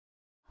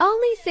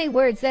Only say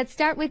words that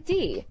start with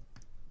D.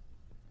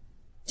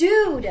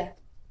 Dude!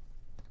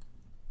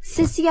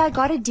 Sissy, I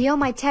got a D on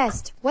my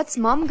test. What's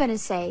Mom gonna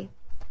say?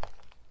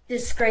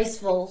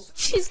 Disgraceful.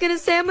 She's gonna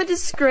say I'm a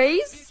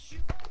disgrace?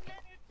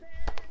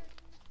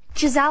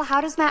 Giselle,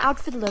 how does my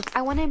outfit look?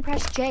 I want to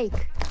impress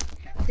Jake.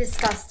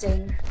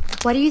 Disgusting.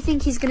 What do you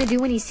think he's gonna do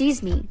when he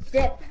sees me?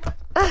 Dip.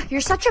 Ugh,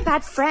 you're such a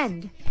bad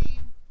friend.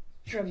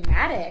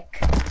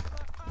 Dramatic.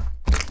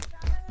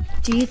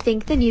 Do you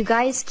think the new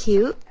guy is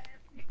cute?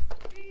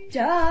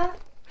 Duh.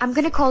 I'm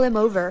gonna call him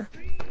over.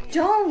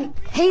 Don't.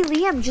 Hey,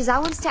 Liam,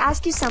 Giselle wants to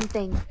ask you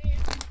something.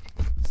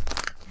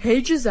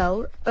 Hey,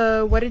 Giselle.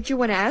 What did you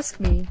want to ask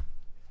me?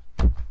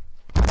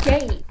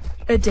 Date.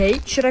 A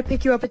date? Should I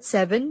pick you up at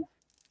 7?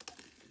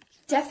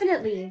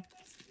 Definitely.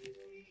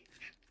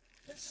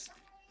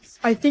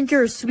 I think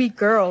you're a sweet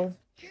girl.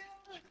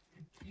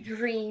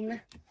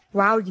 Dream.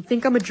 Wow, you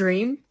think I'm a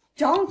dream?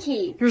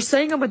 Donkey. You're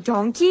saying I'm a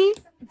donkey?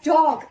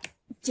 Dog.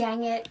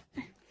 Dang it.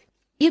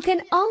 You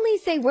can only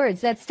say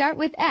words that start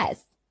with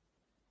S.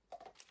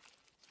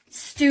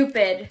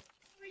 Stupid.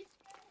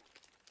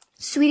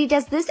 Sweetie,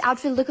 does this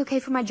outfit look okay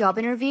for my job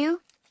interview?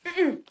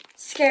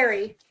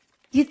 Scary.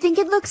 You think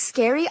it looks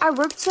scary? I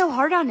worked so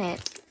hard on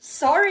it.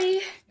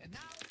 Sorry.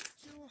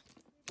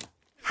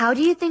 How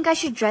do you think I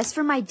should dress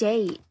for my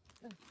date?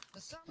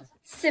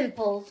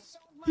 Simple.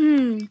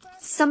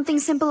 Something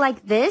simple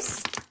like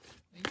this?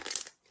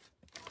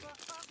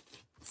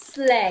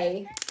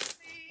 Slay.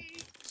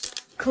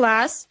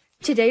 Class,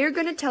 today you're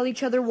gonna tell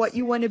each other what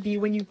you want to be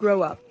when you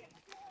grow up.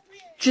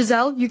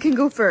 Giselle, you can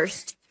go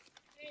first.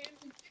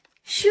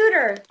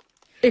 Shooter.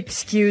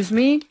 Excuse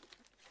me?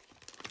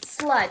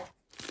 Slut.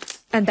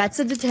 And that's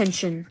a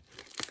detention.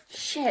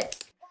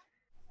 Shit.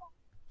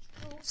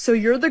 So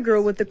you're the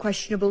girl with the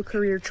questionable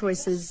career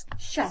choices.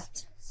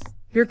 Shut.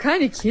 You're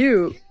kinda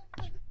cute.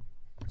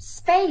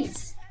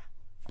 Space.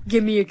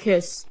 Give me a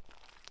kiss.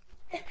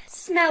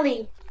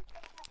 Smelly.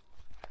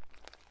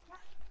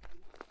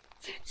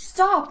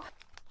 Stop.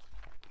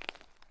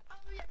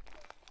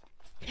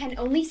 Can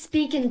only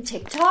speak in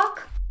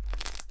TikTok?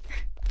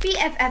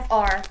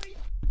 BFFR.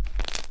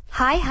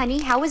 Hi, honey,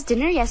 how was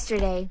dinner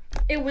yesterday?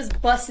 It was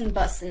bussin'.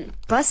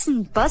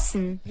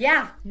 Bussin'.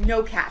 Yeah,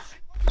 no cap.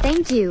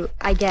 Thank you,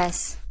 I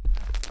guess.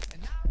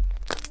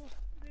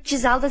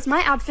 Giselle, does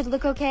my outfit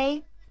look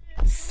okay?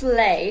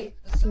 Slay.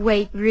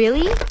 Wait,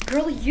 really?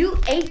 Girl, you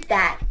ate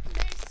that.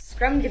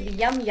 Scrum to be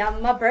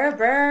yum a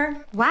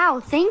burr. Wow,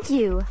 thank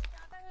you.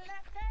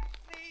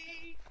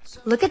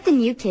 Look at the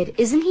new kid.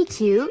 Isn't he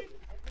cute?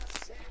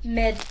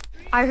 Mid.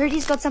 I heard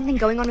he's got something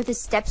going on with his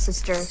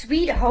stepsister.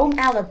 Sweet home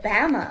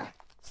Alabama.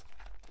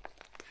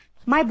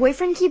 My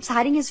boyfriend keeps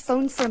hiding his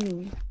phone from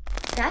me.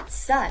 That's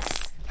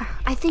sus.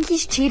 I think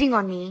he's cheating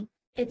on me.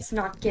 It's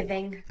not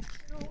giving.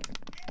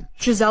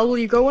 Giselle, will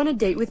you go on a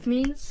date with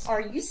me?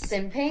 Are you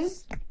simping?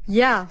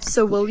 Yeah,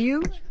 so will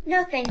you?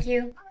 No, thank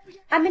you.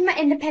 I'm in my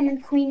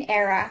independent queen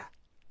era.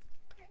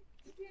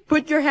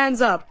 Put your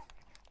hands up.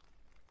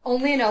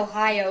 Only in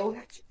Ohio.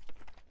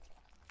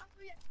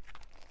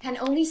 Can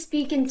only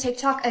speak in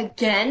TikTok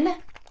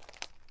again?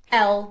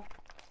 L.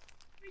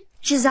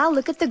 Giselle,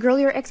 look at the girl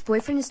your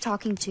ex-boyfriend is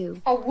talking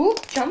to. A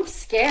whoop jump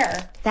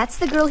scare. That's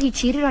the girl he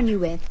cheated on you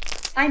with.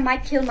 I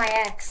might kill my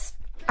ex.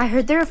 I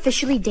heard they're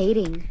officially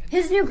dating.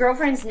 His new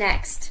girlfriend's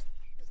next.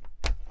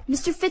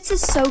 Mr. Fitz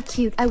is so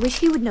cute. I wish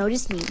he would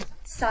notice me.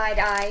 Side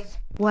eye.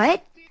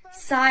 What?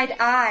 Side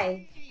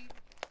eye.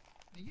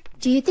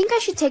 Do you think I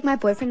should take my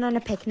boyfriend on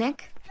a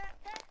picnic?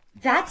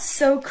 That's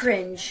so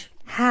cringe.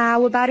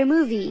 How about a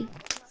movie?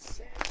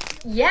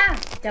 Yeah,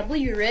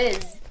 W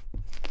Riz.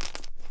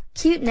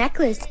 Cute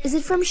necklace. Is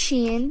it from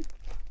Shein?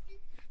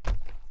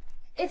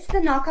 It's the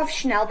knockoff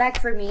Chanel bag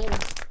for me.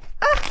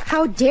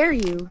 How dare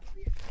you?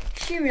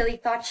 She really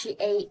thought she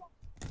ate.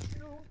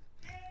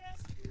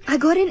 I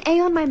got an A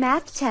on my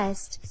math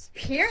test.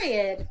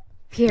 Period.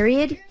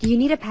 Period? Do you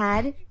need a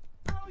pad?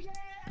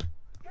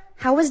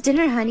 How was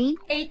dinner, honey?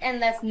 Ate and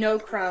left no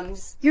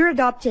crumbs. You're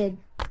adopted.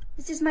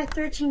 This is my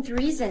 13th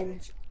reason.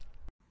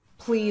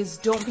 Please,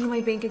 don't be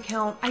my bank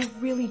account. I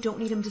really don't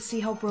need him to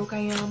see how broke I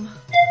am.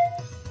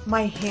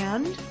 My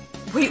hand?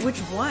 Wait, which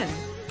one?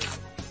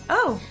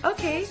 Oh,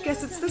 okay,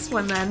 guess it's this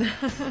one then.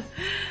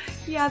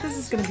 Yeah, this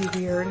is gonna be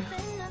weird.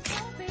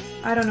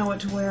 I don't know what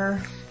to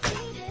wear.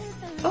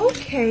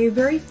 Okay,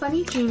 very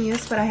funny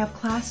genius, but I have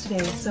class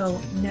today, so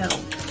no.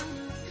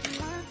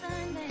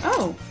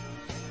 Oh,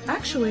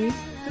 actually,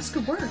 this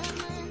could work.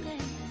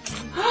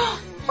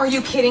 Are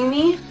you kidding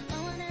me?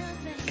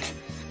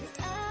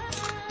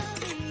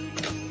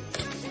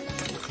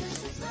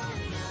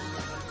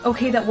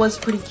 Okay, that was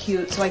pretty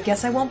cute, so I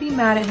guess I won't be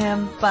mad at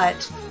him,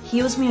 but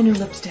he owes me a new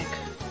lipstick.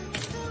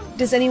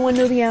 Does anyone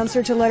know the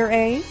answer to letter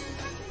A?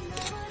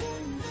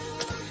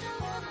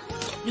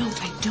 No,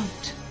 I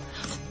don't.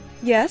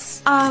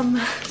 Yes?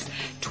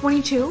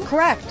 22?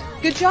 Correct.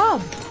 Good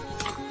job.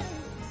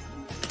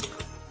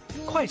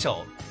 快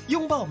手，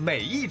拥抱每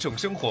一种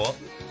生活。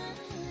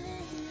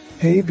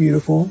 Hey,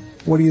 beautiful.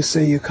 What do you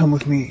say you come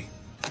with me?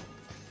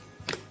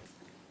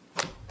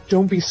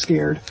 Don't be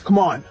scared. Come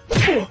on.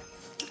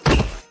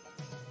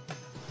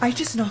 I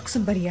just knocked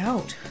somebody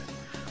out.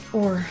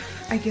 Or,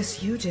 I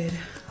guess you did.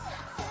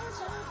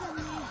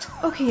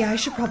 Okay, yeah, I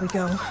should probably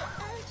go.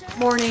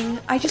 Morning.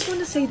 I just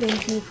wanted to say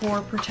thank you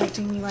for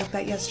protecting me like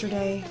that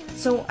yesterday.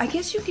 So, I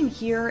guess you can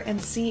hear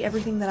and see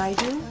everything that I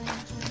do?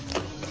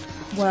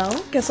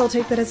 Well, guess I'll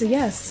take that as a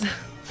yes.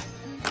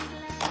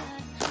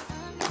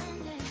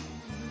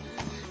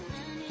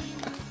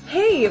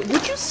 Hey,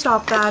 would you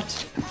stop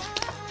that?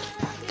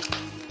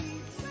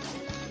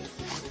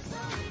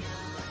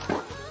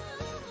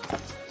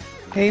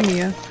 Hey,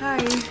 Mia.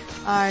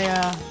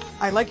 Hi.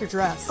 I like your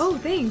dress. Oh,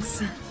 thanks.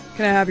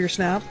 Can I have your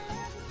snap?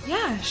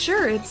 Yeah,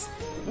 sure, it's...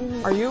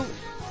 Are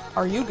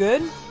you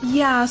good?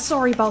 Yeah,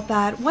 sorry about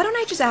that. Why don't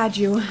I just add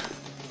you?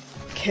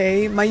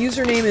 Okay, my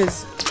username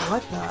is...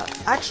 What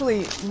the...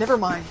 Actually, never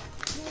mind.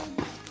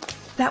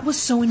 That was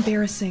so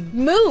embarrassing.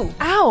 Move!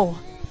 Ow!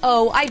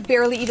 Oh, I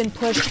barely even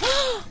pushed.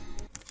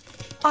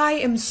 I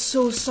am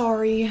so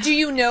sorry. Do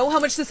you know how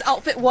much this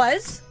outfit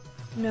was?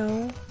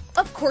 No.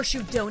 Of course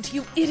you don't,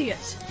 you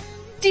idiot.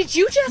 Did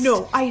you just...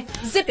 No,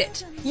 Zip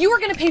it. You were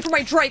gonna pay for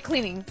my dry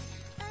cleaning.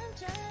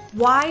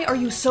 Why are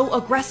you so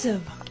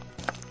aggressive?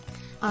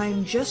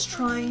 I'm just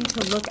trying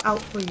to look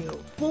out for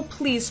you. Well,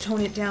 please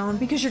tone it down,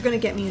 because you're gonna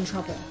get me in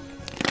trouble.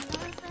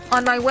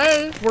 On my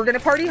way. We're gonna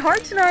party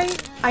hard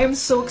tonight. I am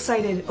so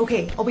excited.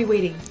 Okay, I'll be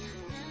waiting.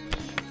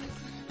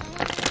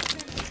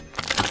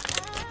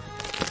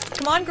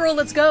 Come on, girl,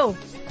 let's go.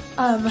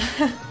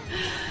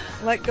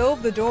 Let go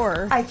of the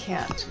door. I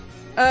can't.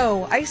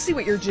 Oh, I see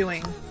what you're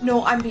doing.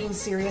 No, I'm being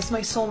serious. My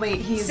soulmate,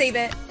 he's... Save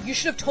it. You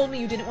should have told me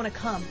you didn't want to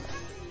come.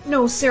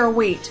 No, Sarah,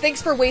 wait.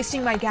 Thanks for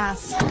wasting my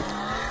gas.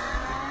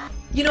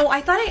 You know,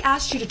 I thought I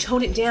asked you to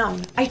tone it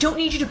down. I don't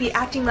need you to be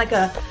acting like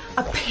a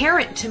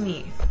parent to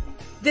me.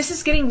 This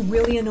is getting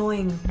really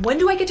annoying. When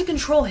do I get to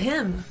control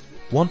him?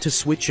 Want to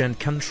switch and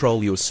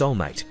control your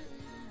soulmate?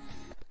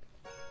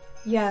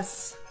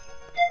 Yes.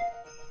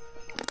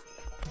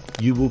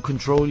 You will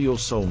control your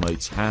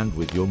soulmate's hand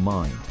with your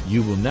mind.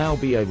 You will now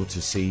be able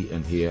to see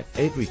and hear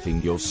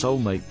everything your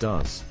soulmate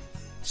does.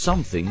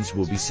 Some things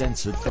will be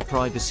censored for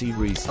privacy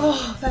reasons.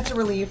 Oh, that's a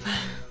relief.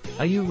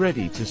 Are you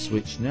ready to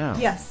switch now?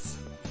 Yes.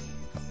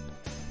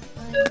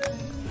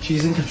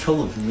 She's in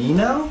control of me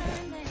now?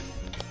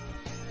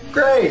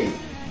 Great!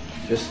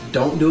 Just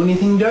don't do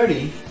anything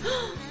dirty.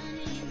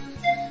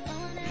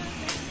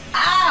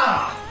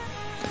 Ah!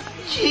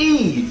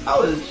 Jeez, I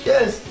was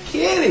just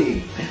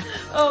kidding.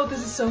 Oh, this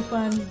is so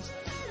fun.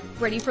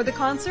 Ready for the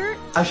concert?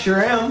 I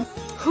sure am.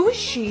 Who is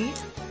she?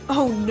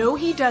 Oh, no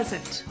he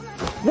doesn't.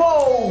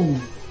 Whoa!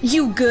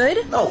 You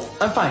good? No,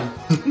 I'm fine.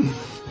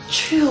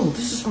 Chill,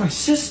 this is my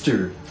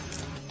sister.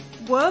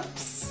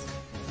 Whoops.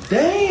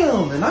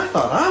 Damn, and I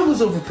thought I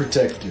was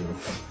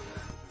overprotective.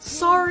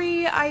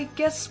 Sorry, I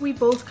guess we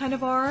both kind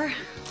of are.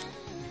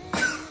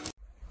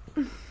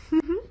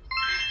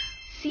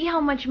 See how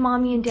much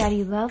mommy and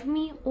daddy love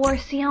me, or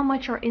see how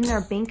much are in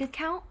their bank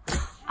account?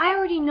 I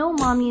already know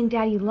mommy and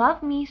daddy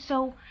love me,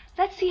 so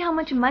let's see how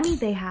much money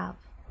they have.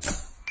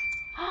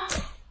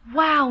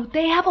 Wow,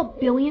 they have $1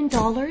 billion?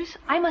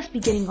 I must be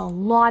getting a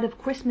lot of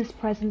Christmas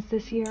presents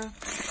this year.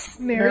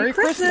 Merry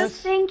Christmas.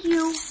 Thank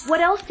you. What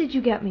else did you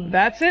get me?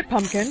 That's it,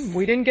 Pumpkin.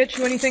 We didn't get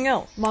you anything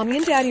else. Mommy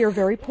and Daddy are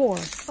very poor.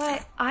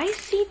 But I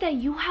see that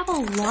you have a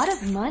lot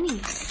of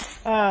money.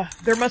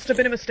 There must have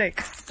been a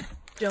mistake.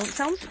 Don't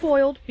sound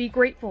spoiled. Be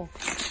grateful.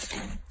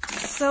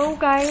 So,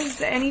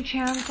 guys, any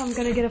chance I'm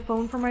gonna get a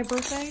phone for my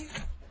birthday?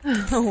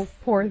 Oh,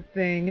 poor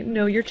thing.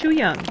 No, you're too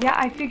young. Yeah,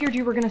 I figured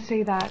you were gonna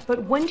say that.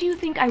 But when do you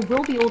think I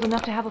will be old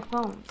enough to have a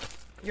phone?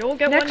 You'll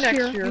get one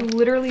next year. You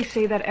literally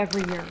say that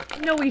every year.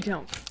 No, we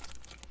don't.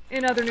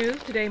 In other news,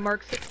 today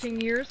marks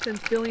 16 years since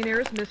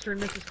billionaires Mr.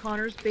 and Mrs.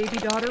 Connor's baby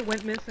daughter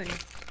went missing.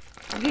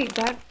 Wait,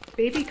 that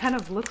baby kind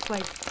of looks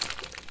like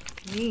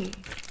me.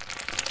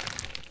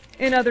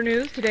 In other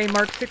news, today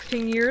marks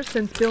 16 years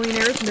since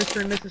billionaires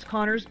Mr. and Mrs.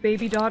 Connor's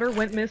baby daughter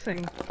went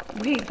missing.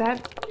 Wait,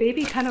 that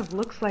baby kind of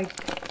looks like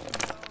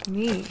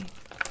me.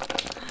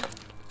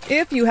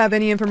 If you have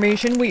any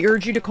information, we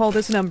urge you to call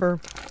this number.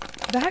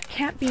 That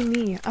can't be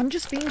me. I'm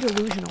just being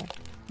delusional.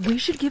 We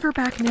should give her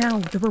back now.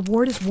 The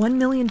reward is $1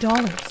 million.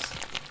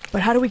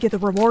 But how do we get the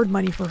reward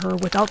money for her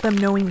without them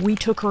knowing we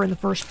took her in the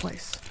first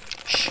place?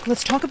 Shh,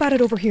 let's talk about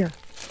it over here.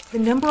 The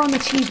number on the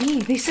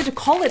TV. They said to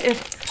call it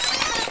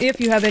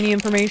If you have any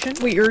information,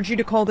 we urge you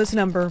to call this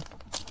number.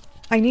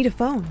 I need a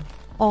phone.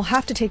 I'll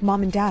have to take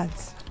Mom and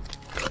Dad's.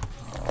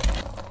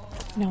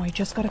 No, I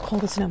just gotta call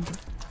this number.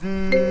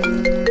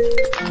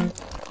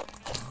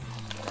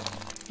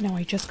 No,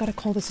 I just gotta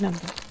call this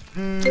number.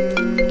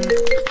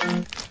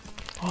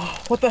 Oh,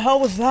 what the hell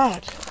was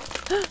that?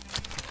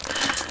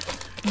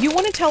 You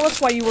want to tell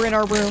us why you were in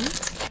our room?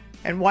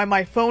 And why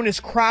my phone is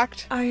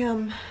cracked? I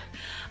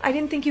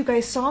didn't think you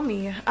guys saw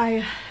me.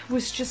 I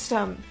was just,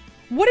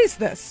 What is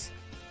this?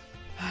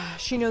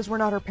 She knows we're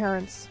not her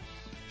parents.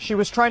 She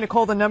was trying to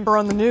call the number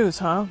on the news,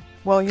 huh?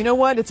 Well, you know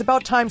what? It's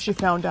about time she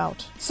found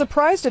out.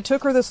 Surprised it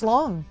took her this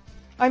long.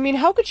 I mean,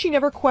 how could she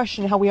never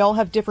question how we all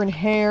have different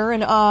hair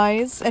and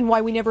eyes, and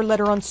why we never let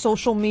her on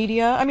social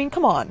media? I mean,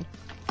 come on.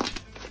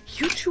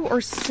 You two are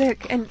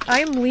sick, and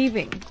I'm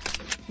leaving.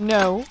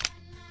 No,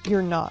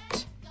 you're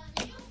not.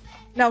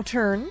 Now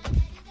turn.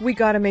 We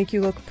gotta make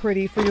you look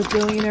pretty for your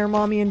billionaire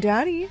mommy and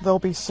daddy. They'll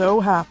be so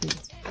happy.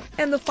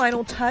 And the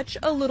final touch,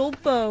 a little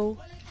bow.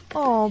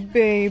 Aw,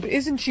 babe,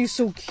 isn't she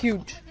so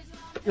cute?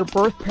 Your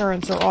birth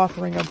parents are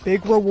offering a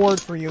big reward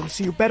for you,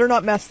 so you better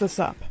not mess this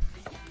up.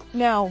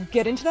 Now,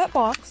 get into that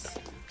box,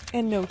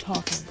 and no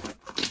talking.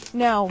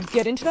 Now,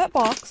 get into that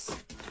box,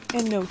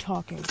 and no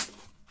talking.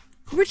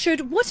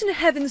 Richard, what in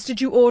heavens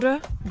did you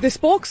order? This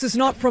box is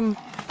not from...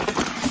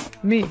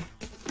 me.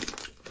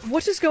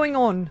 What is going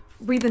on?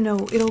 Read the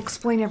note. It'll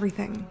explain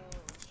everything.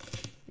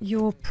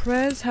 Your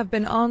prayers have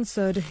been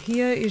answered.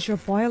 Here is your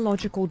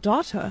biological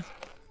daughter.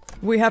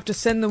 We have to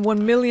send the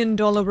 $1 million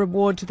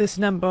reward to this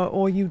number,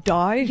 or you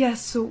die?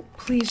 Yes, so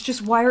please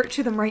just wire it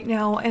to them right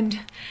now, and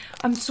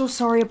I'm so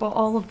sorry about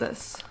all of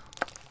this.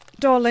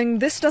 Darling,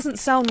 this doesn't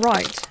sound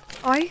right.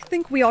 I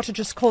think we ought to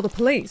just call the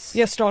police.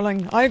 Yes,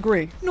 darling, I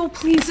agree. No,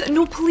 please,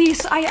 no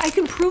police. I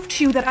can prove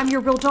to you that I'm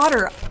your real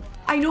daughter.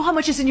 I know how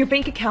much is in your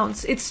bank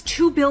accounts. It's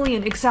 $2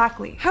 billion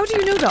exactly. How do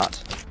you know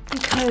that?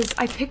 Because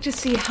I picked to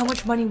see how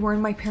much money were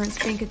in my parents'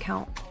 bank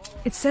account.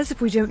 It says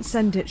if we don't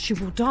send it, she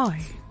will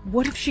die.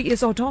 What if she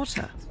is our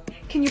daughter?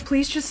 Can you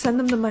please just send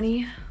them the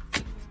money?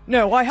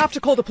 No, I have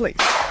to call the police.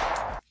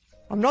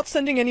 I'm not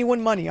sending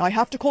anyone money. I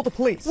have to call the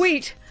police.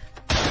 Wait!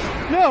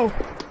 No!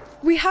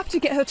 We have to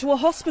get her to a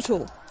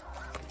hospital.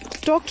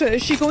 Doctor,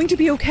 is she going to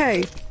be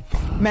okay?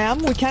 Ma'am,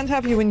 we can't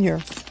have you in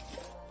here.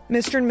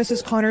 Mr. and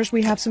Mrs. Connors,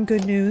 we have some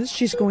good news.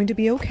 She's going to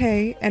be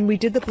okay, and we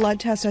did the blood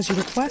test as you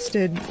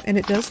requested, and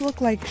it does look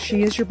like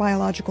she is your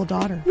biological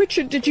daughter.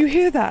 Richard, did you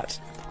hear that?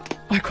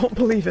 I can't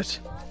believe it.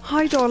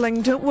 Hi,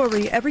 darling, don't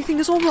worry. Everything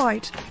is all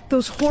right.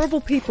 Those horrible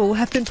people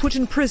have been put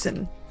in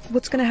prison.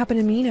 What's going to happen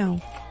to me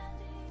now?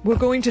 We're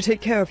going to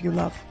take care of you,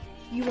 love.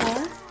 You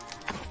are?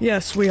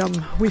 Yes, we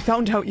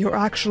found out you're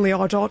actually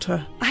our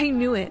daughter. I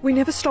knew it. We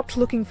never stopped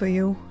looking for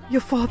you.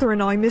 Your father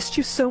and I missed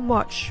you so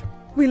much.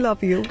 We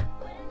love you.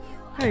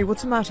 Hey,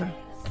 what's the matter?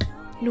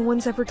 No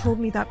one's ever told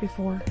me that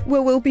before.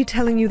 Well, we'll be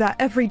telling you that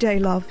every day,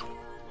 love.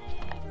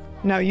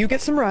 Now you get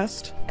some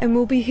rest, and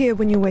we'll be here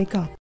when you wake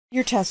up.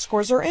 Your test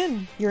scores are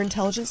in. Your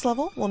intelligence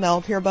level will now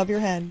appear above your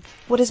head.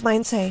 What does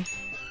mine say?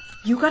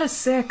 You got a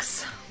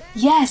 6.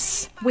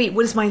 Yes! Wait,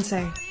 what does mine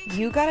say?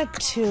 You got a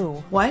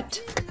 2. What?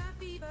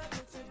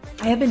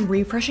 I have been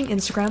refreshing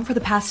Instagram for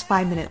the past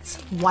 5 minutes.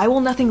 Why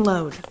will nothing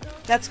load?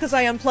 That's because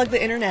I unplugged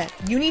the internet.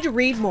 You need to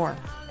read more.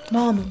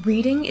 Mom,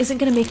 reading isn't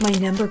gonna make my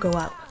number go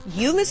up.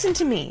 You listen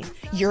to me.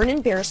 You're an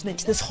embarrassment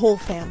to this whole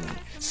family.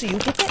 So you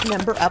get that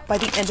number up by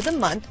the end of the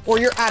month, or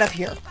you're out of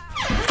here.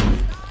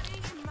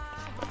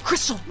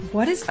 Crystal!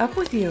 What is up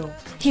with you?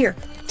 Here,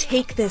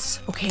 take this,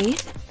 okay?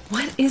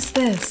 What is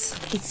this?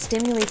 It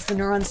stimulates the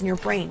neurons in your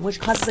brain, which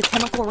causes a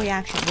chemical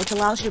reaction, which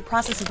allows you to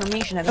process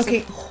information at a... Okay,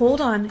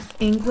 hold on.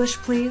 English,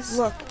 please?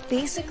 Look,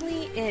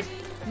 basically, it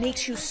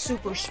makes you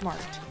super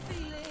smart.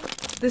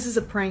 This is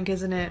a prank,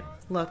 isn't it?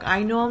 Look,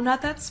 I know I'm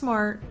not that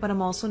smart, but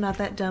I'm also not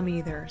that dumb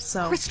either,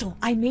 so... Crystal,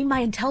 I made my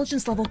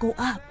intelligence level go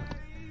up.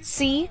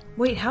 See?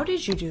 Wait, how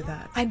did you do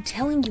that? I'm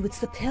telling you, it's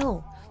the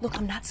pill. Look,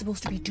 I'm not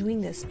supposed to be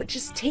doing this, but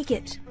just take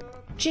it.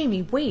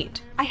 Jamie,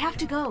 wait. I have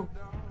to go.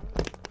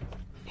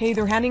 Hey,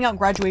 they're handing out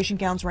graduation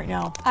gowns right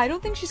now. I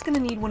don't think she's gonna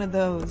need one of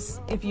those,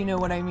 if you know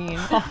what I mean.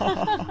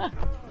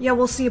 Yeah,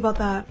 we'll see about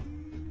that.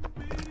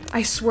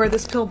 I swear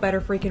this pill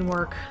better freaking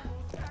work.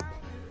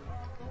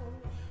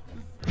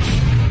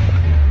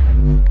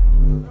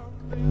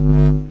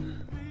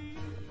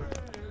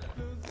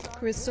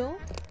 Crystal?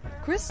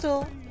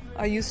 Crystal?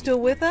 Are you still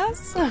with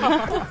us?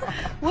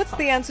 What's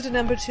the answer to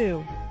number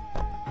 2?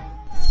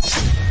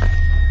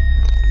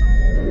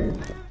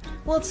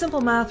 Well, it's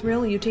simple math,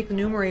 really. You take the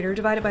numerator,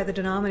 divide it by the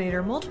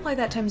denominator, multiply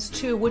that times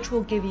 2, which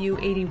will give you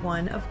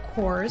 81, of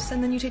course,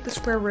 and then you take the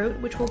square root,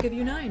 which will give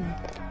you 9.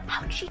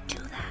 How'd she do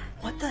that?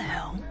 What the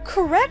hell?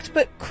 Correct,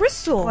 but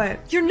Crystal!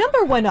 What? Your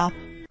number went up!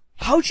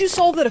 How'd you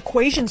solve that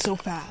equation so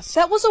fast?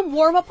 That was a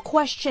warm-up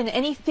question.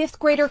 Any 5th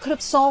grader could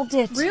have solved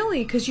it.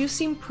 Really? Because you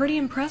seem pretty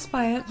impressed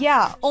by it.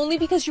 Yeah, only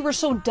because you were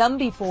so dumb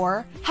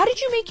before. How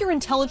did you make your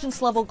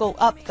intelligence level go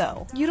up,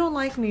 though? You don't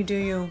like me, do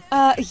you?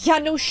 Yeah,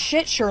 no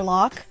shit,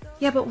 Sherlock.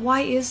 Yeah, but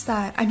why is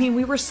that? I mean,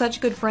 we were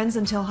such good friends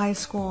until high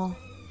school.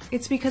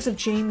 It's because of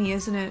Jamie,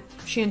 isn't it?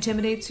 She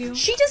intimidates you?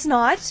 She does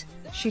not.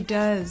 She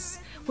does.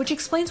 Which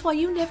explains why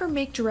you never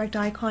make direct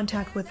eye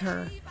contact with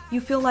her.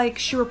 You feel like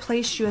she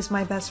replaced you as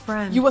my best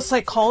friend. You a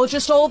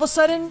psychologist all of a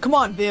sudden? Come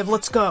on, Viv,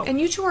 let's go. And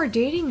you two are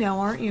dating now,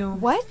 aren't you?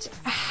 What?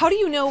 How do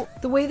you know?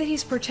 The way that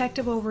he's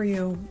protective over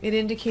you, it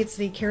indicates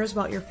that he cares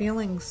about your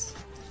feelings.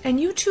 And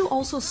you two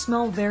also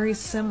smell very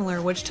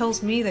similar, which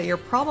tells me that you're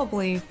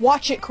probably...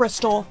 Watch it,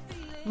 Crystal.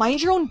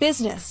 Mind your own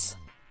business.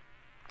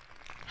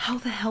 How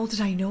the hell did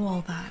I know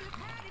all that?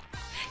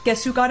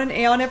 Guess who got an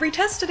A on every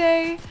test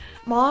today?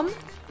 Mom?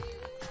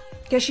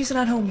 Guess she's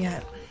not home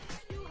yet.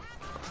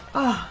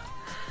 Ah.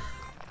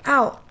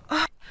 Ow.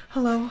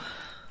 Hello.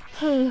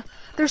 Hey,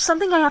 there's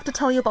something I have to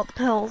tell you about the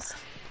pills.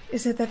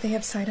 Is it that they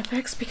have side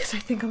effects? Because I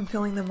think I'm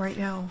feeling them right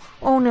now.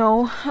 Oh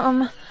no,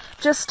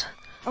 just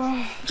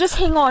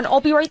hang on, I'll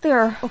be right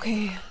there.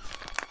 Okay.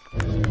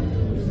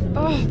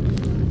 Oh.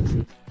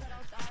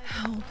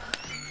 Help.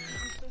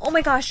 Oh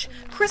my gosh,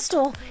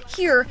 Crystal,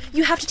 here,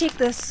 you have to take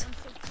this.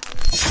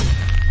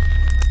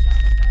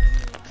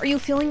 Are you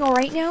feeling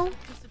alright now?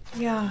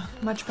 Yeah,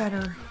 much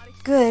better.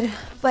 Good,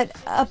 but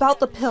about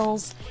the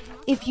pills,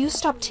 if you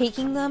stop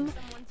taking them,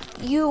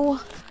 You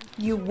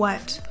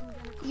what?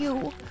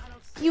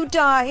 You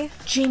die.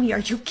 Jamie, are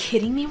you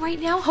kidding me right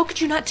now? How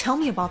could you not tell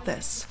me about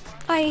this?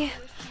 I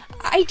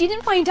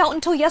didn't find out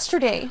until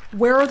yesterday.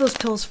 Where are those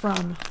pills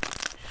from?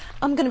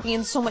 I'm gonna be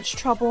in so much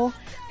trouble.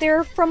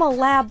 They're from a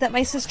lab that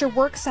my sister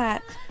works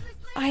at.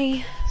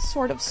 I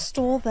sort of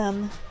stole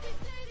them.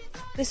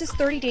 This is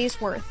 30 days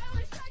worth.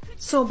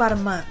 So about a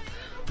month.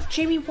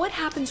 Jamie, what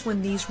happens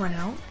when these run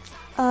out?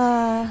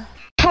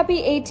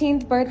 Happy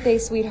 18th birthday,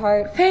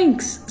 sweetheart.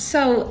 Thanks.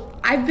 So,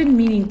 I've been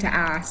meaning to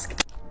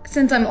ask.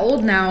 Since I'm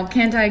old now,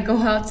 can't I go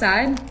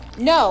outside?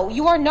 No,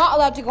 you are not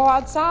allowed to go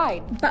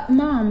outside. But,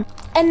 Mom...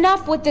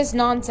 Enough with this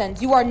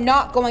nonsense. You are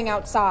not going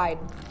outside.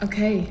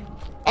 Okay.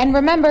 And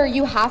remember,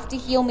 you have to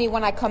heal me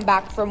when I come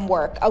back from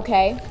work,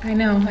 okay? I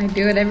know, I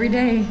do it every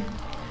day.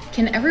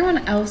 Can everyone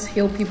else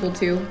heal people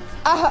too?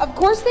 Of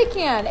course they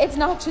can. It's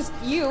not just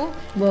you.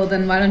 Well,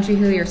 then why don't you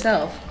heal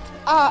yourself?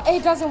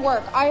 It doesn't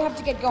work. I have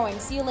to get going.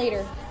 See you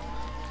later.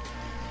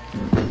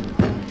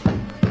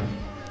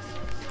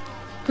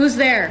 Who's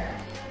there?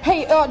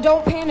 Hey,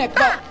 don't panic,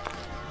 but...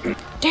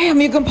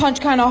 Damn, you can punch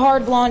kinda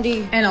hard,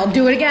 Blondie. And I'll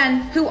do it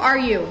again. Who are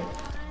you?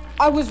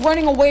 I was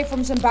running away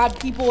from some bad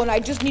people and I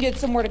just needed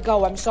somewhere to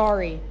go. I'm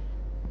sorry.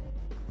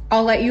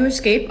 I'll let you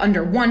escape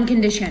under one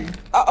condition.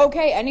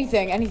 Okay,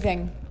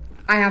 anything.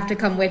 I have to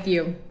come with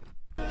you.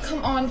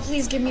 Come on,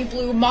 please give me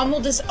blue. Mom will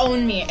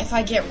disown me if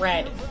I get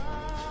red.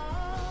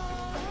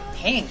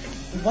 Pink?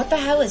 What the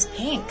hell is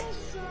pink?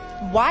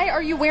 Why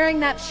are you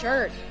wearing that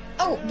shirt?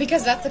 Oh,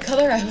 because that's the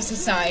color I was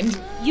assigned.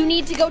 You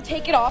need to go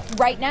take it off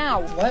right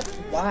now. What?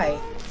 Why?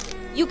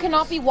 You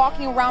cannot be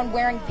walking around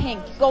wearing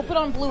pink. Go put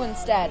on blue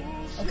instead.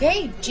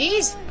 Okay,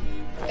 jeez.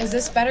 Is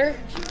this better?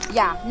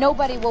 Yeah,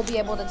 nobody will be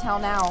able to tell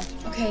now.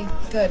 Okay,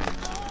 good.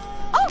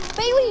 Oh,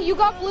 Bailey, you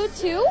got blue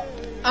too?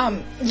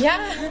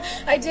 Yeah,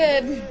 I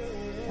did.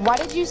 Why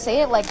did you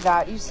say it like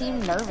that? You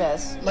seem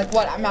nervous. Like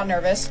what? I'm not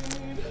nervous.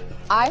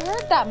 I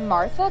heard that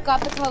Martha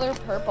got the color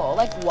purple.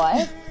 Like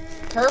what?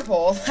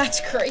 Purple?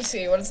 That's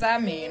crazy. What does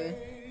that mean?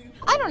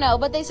 I don't know,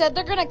 but they said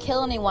they're gonna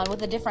kill anyone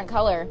with a different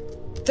color.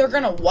 They're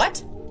gonna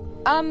what?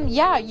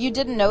 Yeah, you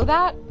didn't know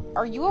that?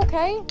 Are you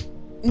okay?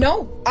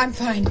 No, I'm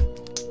fine.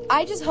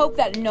 I just hope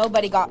that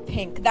nobody got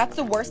pink. That's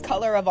the worst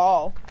color of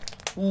all.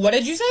 What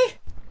did you say?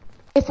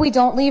 If we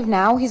don't leave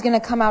now, he's gonna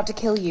come out to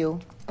kill you.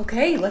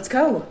 Okay, let's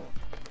go.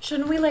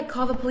 Shouldn't we,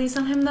 call the police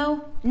on him,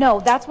 though? No,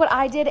 that's what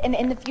I did, and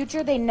in the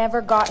future, they never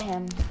got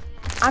him.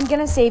 I'm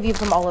gonna save you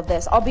from all of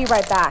this. I'll be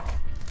right back.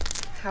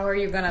 How are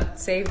you gonna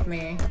save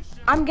me?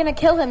 I'm gonna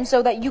kill him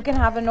so that you can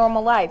have a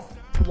normal life.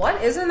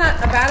 What? Isn't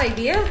that a bad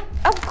idea?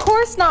 Of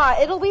course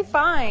not. It'll be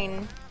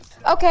fine.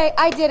 Okay,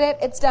 I did it.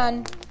 It's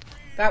done.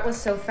 That was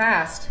so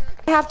fast.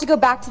 I have to go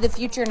back to the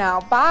future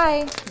now.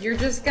 Bye. You're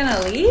just gonna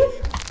leave?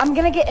 I'm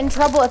gonna get in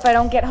trouble if I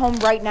don't get home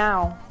right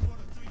now.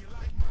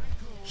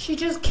 She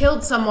just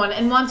killed someone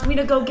and wants me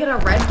to go get a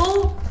Red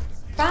Bull?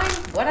 Fine,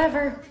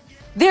 whatever.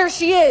 There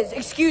she is.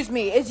 Excuse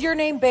me. Is your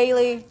name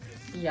Bailey?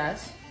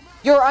 Yes.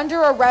 You're under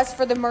arrest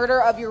for the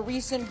murder of your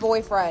recent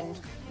boyfriend.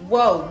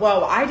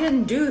 Whoa, I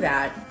didn't do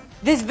that.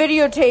 This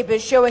videotape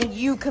is showing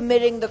you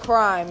committing the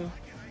crime.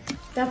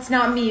 That's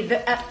not me.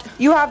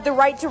 You have the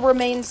right to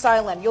remain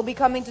silent. You'll be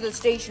coming to the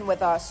station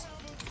with us.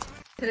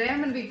 Today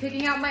I'm going to be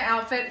picking out my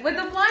outfit with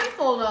a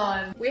blindfold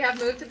on. We have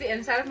moved to the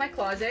inside of my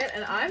closet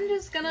and I'm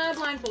just going to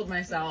blindfold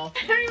myself.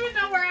 I don't even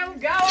know where I'm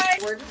going.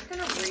 We're just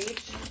going to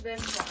reach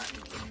this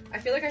one. I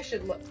feel like I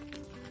should look.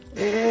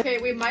 Okay,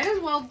 we might as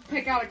well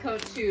pick out a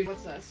coat too.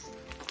 What's this?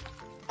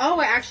 Oh,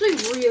 I actually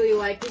really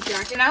like this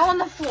jacket. Now on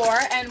the floor,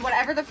 and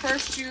whatever the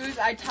first shoes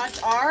I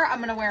touch are, I'm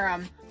gonna wear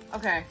them.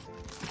 Okay.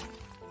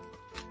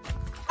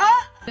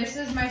 This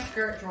is my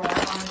skirt drawer,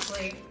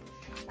 honestly.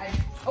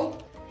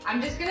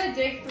 I'm just gonna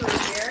dig through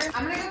here.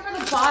 I'm gonna go for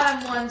the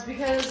bottom ones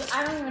because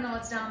I don't even know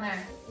what's down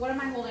there. What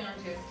am I holding on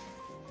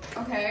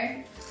to?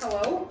 Okay.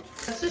 Hello?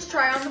 Let's just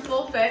try on the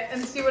full fit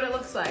and see what it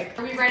looks like.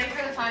 Are we ready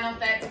for the final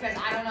fit? Because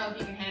I don't know if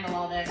you can handle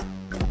all this.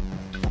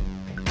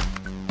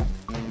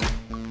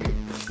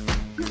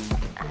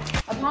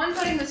 Upon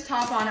putting this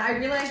top on, I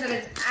realized that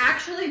it's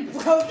actually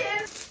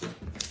broken.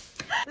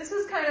 This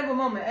is kind of a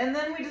moment. And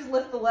then we just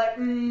lift the leg,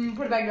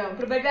 put it back down,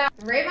 put it back down.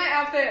 Rate my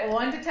outfit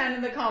 1 to 10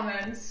 in the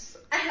comments.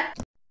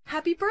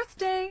 Happy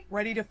birthday!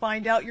 Ready to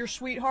find out your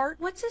sweetheart?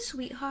 What's a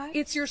sweetheart?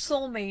 It's your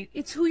soulmate.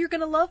 It's who you're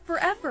gonna love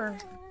forever.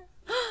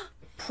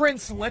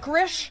 Prince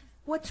Licorice?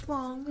 What's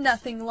wrong?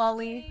 Nothing,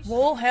 Lolly.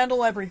 We'll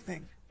handle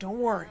everything. Don't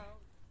worry.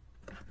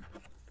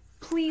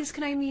 Please,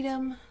 can I meet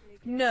him?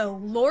 No,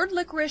 Lord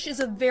Licorice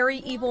is a very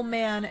evil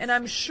man, and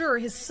I'm sure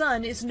his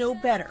son is no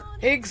better.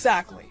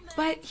 Exactly.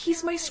 But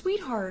he's my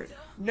sweetheart.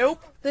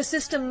 Nope, the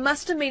system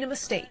must have made a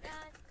mistake.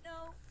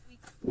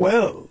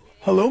 Well,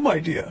 hello, my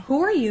dear.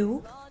 Who are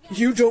you?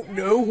 You don't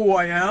know who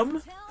I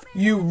am?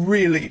 You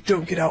really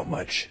don't get out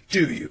much,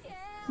 do you?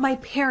 My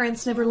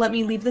parents never let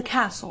me leave the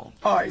castle.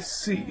 I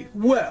see.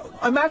 Well,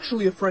 I'm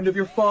actually a friend of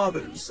your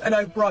father's, and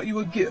I've brought you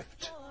a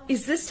gift.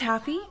 Is this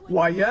taffy?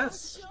 Why,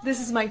 yes. This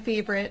is my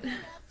favorite.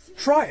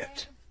 Try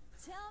it.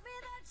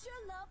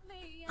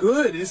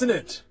 Good, isn't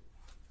it?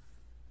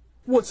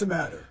 What's the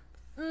matter?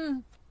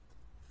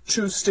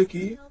 Too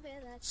sticky?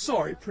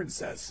 Sorry,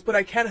 princess, but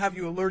I can't have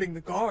you alerting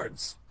the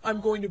guards.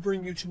 I'm going to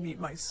bring you to meet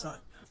my son.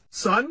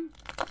 Son,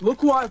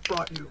 look who I've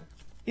brought you.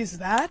 Is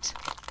that?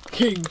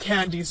 King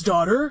Candy's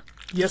daughter?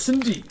 Yes,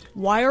 indeed.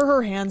 Why are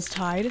her hands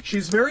tied?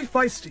 She's very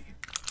feisty,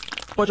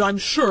 but I'm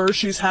sure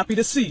she's happy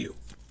to see you.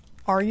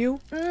 Are you?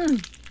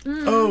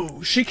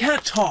 Oh, she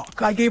can't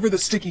talk. I gave her the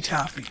sticky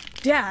taffy.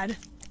 Dad!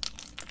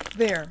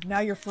 There, now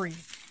you're free.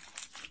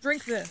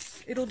 Drink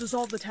this. It'll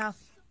dissolve the taffy.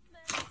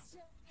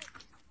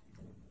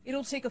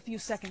 It'll take a few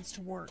seconds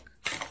to work.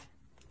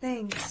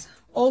 Thanks.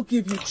 I'll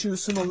give you two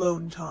some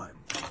alone time.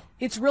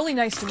 It's really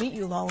nice to meet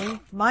you, Lolly.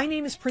 My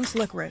name is Prince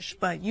Licorice,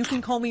 but you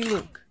can call me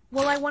Luke.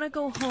 Well, I want to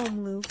go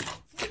home, Luke.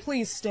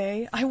 Please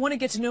stay. I want to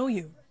get to know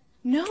you.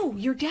 No,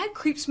 your dad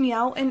creeps me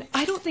out, and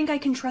I don't think I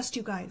can trust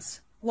you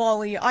guys.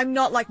 Lolly, I'm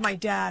not like my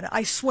dad,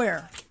 I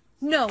swear.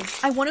 No,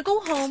 I want to go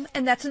home,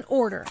 and that's an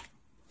order.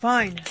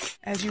 Fine,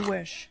 as you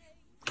wish.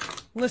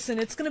 Listen,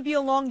 it's gonna be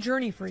a long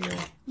journey for you.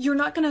 You're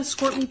not gonna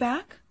escort me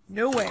back?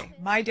 No way.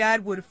 My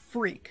dad would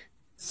freak.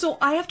 So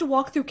I have to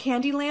walk through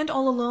Candyland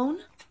all alone?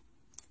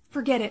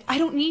 Forget it. I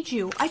don't need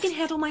you. I can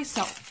handle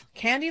myself.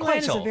 Candyland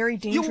is a very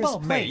dangerous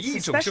place,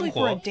 especially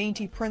for a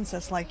dainty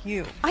princess like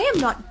you. I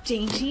am not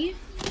dainty.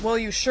 Well,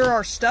 you sure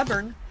are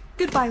stubborn.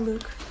 Goodbye,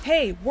 Luke.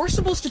 Hey, we're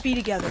supposed to be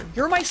together.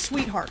 You're my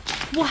sweetheart.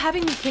 Well,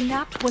 having me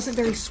kidnapped wasn't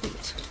very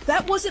sweet.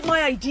 That wasn't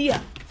my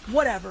idea.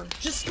 Whatever.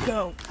 Just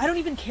go. I don't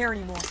even care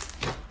anymore.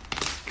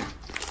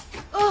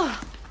 Ugh.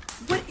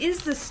 What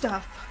is this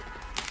stuff?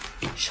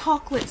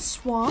 Chocolate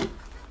swamp?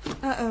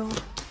 Uh-oh.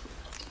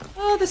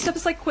 Oh, this stuff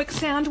is like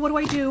quicksand. What do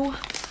I do?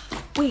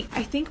 Wait,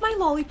 I think my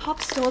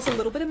lollipop still has a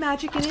little bit of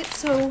magic in it,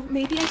 so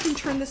maybe I can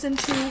turn this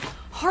into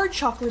hard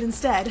chocolate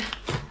instead.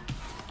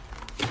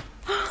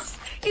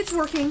 It's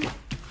working.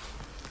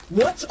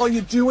 What are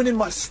you doing in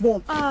my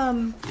swamp?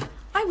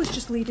 I was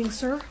just leaving,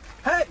 sir.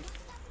 Hey!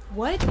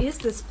 What is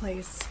this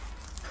place?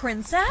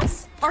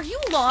 Princess? Are you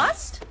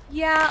lost?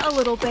 Yeah, a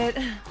little bit.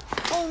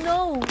 Oh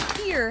no,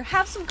 here,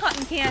 have some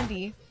cotton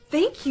candy.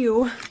 Thank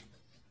you.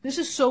 This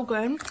is so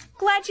good.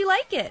 Glad you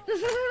like it.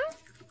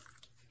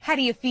 How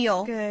do you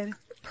feel? Good.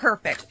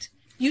 Perfect.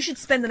 You should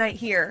spend the night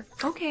here.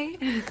 Okay.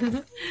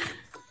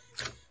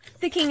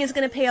 The king is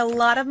gonna pay a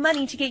lot of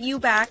money to get you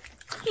back.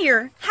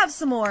 Here, have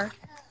some more.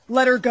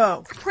 Let her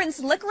go. Prince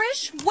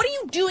Licorice, what are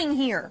you doing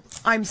here?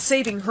 I'm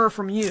saving her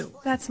from you.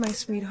 That's my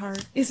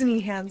sweetheart. Isn't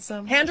he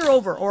handsome? Hand her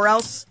over, or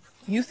else...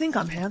 You think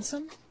I'm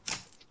handsome?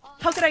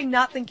 How could I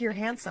not think you're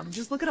handsome?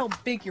 Just look at how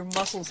big your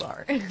muscles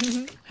are.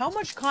 How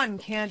much cotton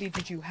candy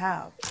did you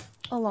have?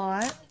 A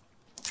lot.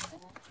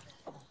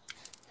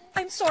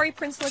 I'm sorry,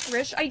 Prince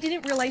Licorice. I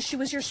didn't realize she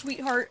was your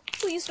sweetheart.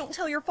 Please don't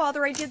tell your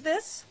father I did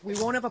this. We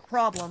won't have a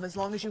problem as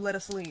long as you let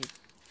us leave.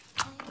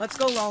 Let's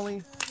go,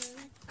 Lolly.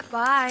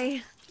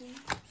 Bye.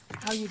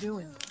 How you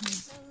doing?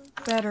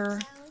 Better.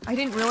 I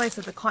didn't realize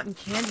that the cotton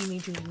candy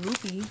made you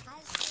loopy.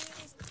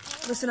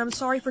 Listen, I'm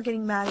sorry for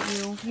getting mad at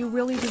you. You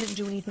really didn't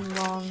do anything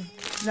wrong.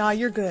 Nah,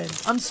 you're good.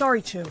 I'm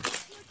sorry too.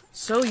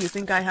 So you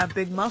think I have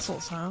big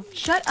muscles, huh?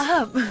 Shut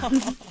up.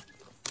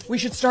 We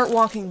should start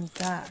walking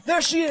back.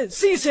 There she is!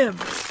 Seize him!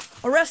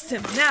 Arrest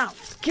him, now!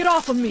 Get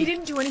off of me! He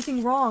didn't do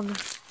anything wrong.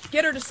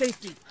 Get her to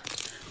safety.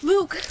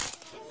 Luke!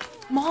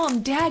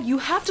 Mom, Dad, you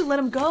have to let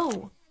him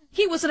go.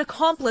 He was an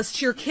accomplice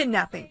to your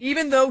kidnapping.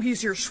 Even though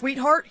he's your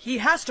sweetheart, he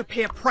has to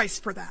pay a price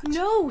for that.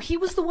 No, he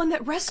was the one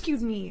that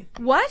rescued me.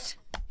 What?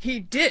 He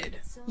did?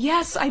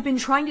 Yes, I've been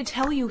trying to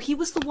tell you. He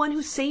was the one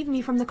who saved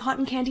me from the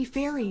cotton candy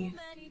fairy.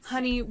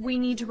 Honey, we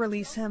need to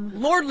release him.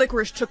 Lord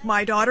Licorice took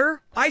my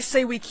daughter. I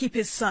say we keep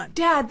his son.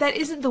 Dad, that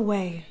isn't the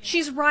way.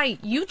 She's right.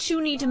 You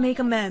two need to make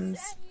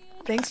amends.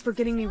 Thanks for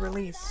getting me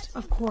released.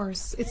 Of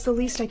course. It's the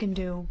least I can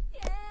do.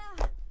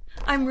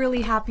 I'm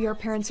really happy our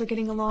parents are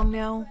getting along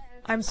now.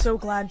 I'm so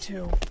glad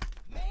too.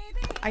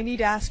 I need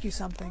to ask you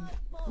something.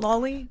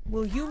 Lolly,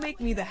 will you make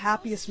me the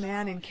happiest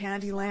man in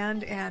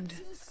Candyland and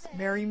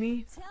marry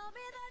me?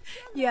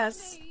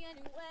 Yes.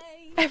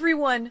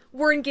 Everyone,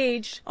 we're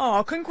engaged.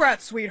 Aw,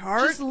 congrats,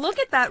 sweetheart. Just look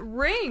at that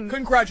ring.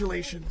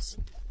 Congratulations.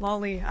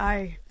 Lolly,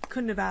 I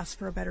couldn't have asked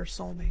for a better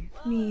soulmate.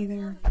 Me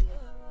either.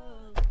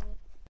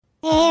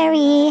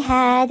 Harry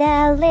had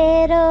a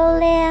little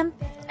lamb.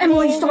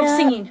 Emily, stop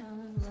singing.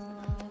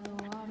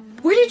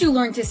 Where did you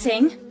learn to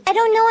sing? I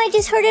don't know, I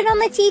just heard it on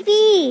the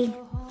TV.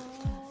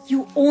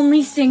 You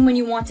only sing when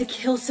you want to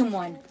kill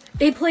someone.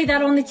 They play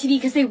that on the TV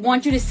because they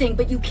want you to sing,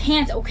 but you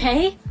can't,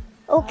 okay?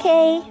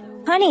 Okay.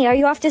 Honey, are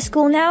you off to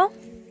school now?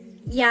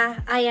 Yeah,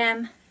 I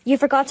am. You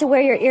forgot to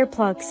wear your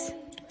earplugs.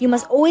 You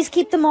must always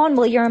keep them on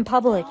while you're in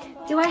public.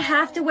 Do I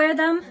have to wear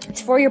them? It's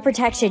for your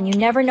protection. You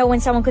never know when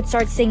someone could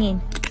start singing.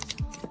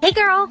 Hey,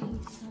 girl.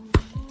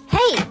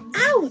 Hey.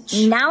 Ouch.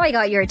 Now I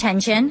got your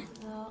attention.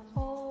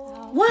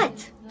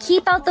 What?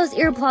 Keep out those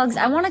earplugs.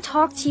 I want to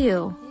talk to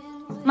you.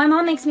 My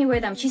mom makes me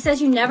wear them. She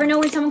says you never know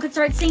when someone could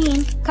start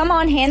singing. Come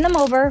on, hand them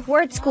over.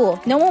 We're at school.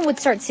 No one would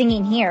start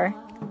singing here.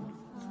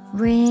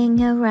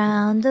 Ring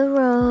around the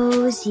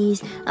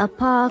rosies, a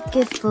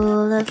pocket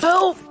full of...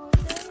 Help!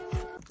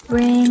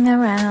 Ring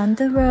around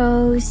the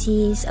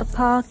rosies, a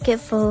pocket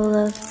full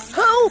of...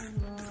 Help!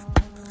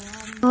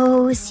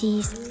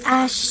 Rosies,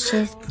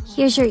 ashes.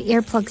 Here's your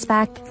earplugs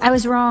back. I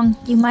was wrong.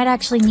 You might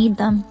actually need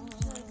them.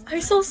 I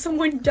saw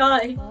someone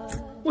die.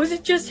 Was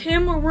it just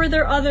him or were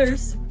there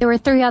others? There were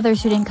 3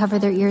 others who didn't cover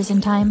their ears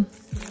in time.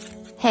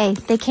 Hey,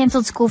 they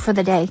canceled school for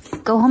the day.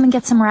 Go home and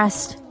get some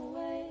rest.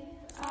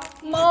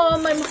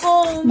 Mom, I'm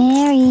home.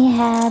 Mary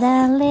had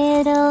a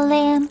little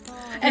lamb.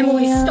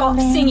 Emily, stop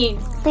singing.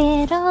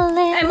 Little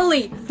lamb.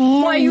 Emily,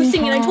 why are you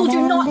singing? I told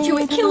you not to.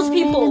 It kills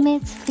people.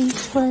 Its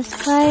fleece was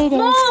white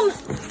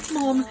as...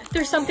 Mom,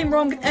 there's something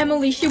wrong with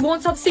Emily. She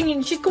won't stop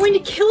singing. She's going to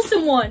kill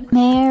someone.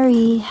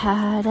 Mary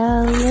had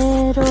a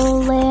little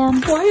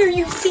lamb. Why are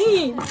you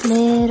singing?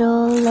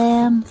 Little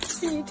lamb.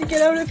 I need to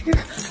get out of here.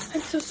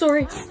 I'm so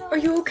sorry. Are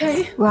you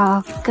okay?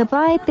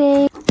 Rock-a-bye,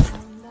 baby.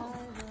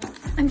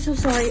 I'm so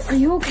sorry. Are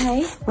you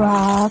okay?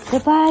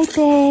 Rock-a-bye,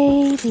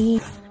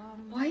 baby.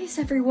 Why is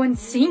everyone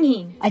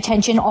singing?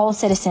 Attention all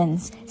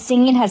citizens.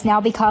 Singing has now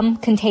become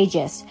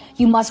contagious.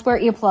 You must wear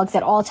earplugs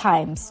at all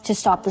times to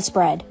stop the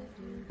spread.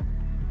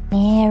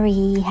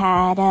 Mary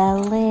had a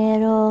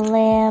little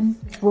lamb.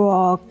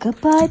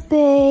 Rock-a-bye,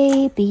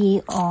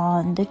 baby,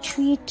 on the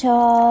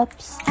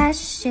treetops.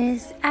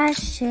 Ashes,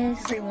 ashes.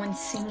 Everyone's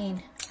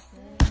singing.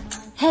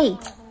 Hey,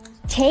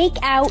 take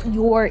out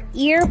your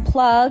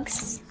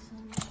earplugs.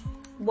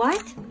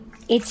 What?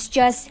 It's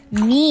just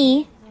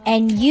me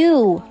and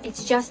you.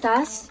 It's just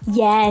us?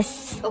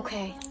 Yes.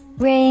 Okay.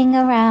 Ring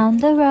around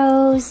the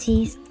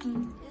rosies.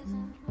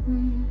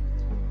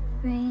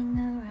 Ring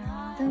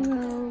around the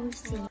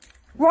rosies.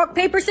 Rock,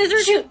 paper,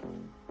 scissors, shoot!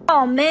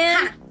 Oh,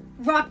 man. Ha!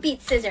 Rock,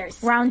 beat,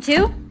 scissors. Round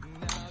 2.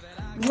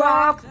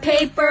 Rock,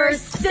 paper,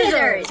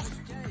 scissors.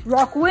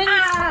 Rock wins.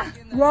 Ah!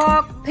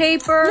 Rock,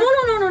 paper.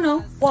 No.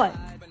 What?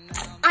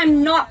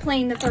 I'm not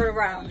playing the 3rd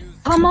round.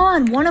 Come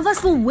on, one of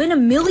us will win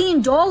 $1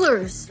 million.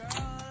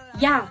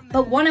 Yeah,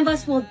 but one of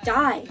us will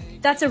die.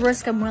 That's a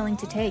risk I'm willing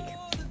to take.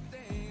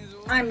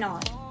 I'm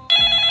not.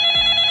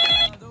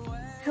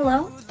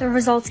 Hello? The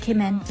results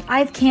came in. I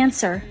have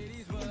cancer.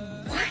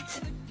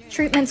 What?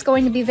 Treatment's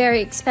going to be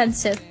very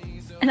expensive,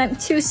 and I'm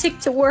too sick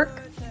to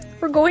work.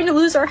 We're going to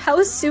lose our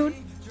house soon.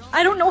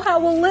 I don't know how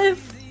we'll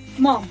live.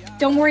 Mom,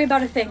 don't worry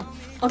about a thing.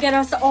 I'll get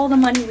us all the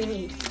money we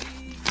need.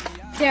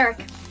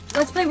 Derek,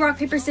 let's play rock,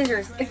 paper,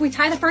 scissors. If we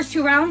tie the first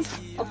 2 rounds,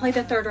 I'll play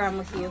the 3rd round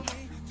with you.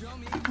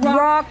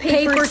 Rock,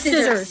 paper,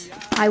 scissors.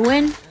 I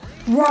win.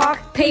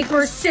 Rock,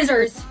 paper,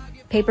 scissors.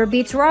 Paper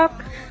beats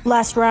rock.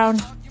 Last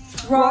round.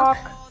 Rock,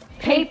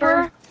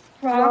 paper,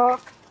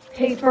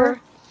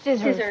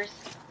 scissors.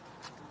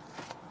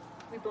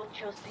 We both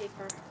chose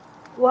paper.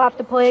 We'll have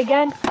to play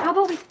again. How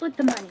about we split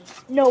the money?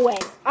 No way.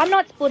 I'm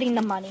not splitting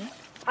the money.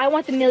 I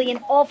want the $1 million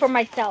all for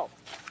myself.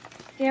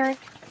 Derek,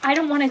 I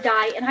don't want to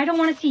die, and I don't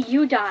want to see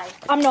you die.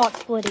 I'm not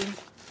splitting.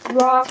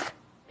 Rock,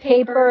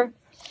 paper,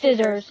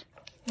 scissors.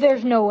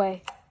 There's no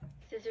way.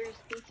 Scissors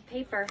beats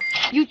paper.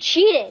 You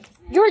cheated.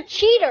 You're a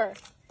cheater.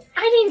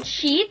 I didn't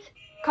cheat.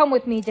 Come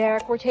with me,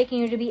 Derek. We're taking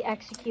you to be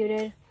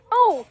executed.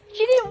 Oh,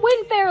 she didn't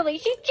win fairly.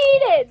 She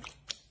cheated.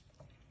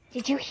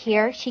 Did you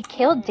hear? She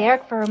killed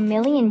Derek for $1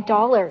 million.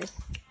 I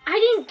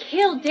didn't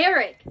kill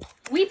Derek.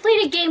 We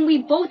played a game we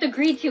both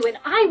agreed to, and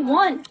I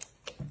won.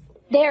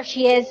 There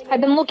she is.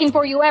 I've been looking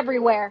for you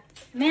everywhere.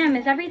 Ma'am,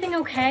 is everything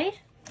okay?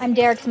 I'm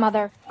Derek's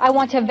mother. I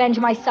want to avenge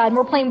my son.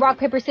 We're playing rock,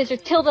 paper,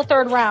 scissors till the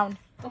 3rd round.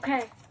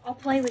 Okay, I'll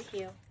play with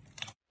you.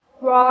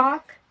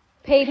 Rock,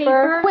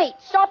 paper. Wait,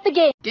 stop the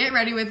game. Get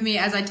ready with me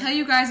as I tell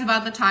you guys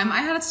about the time I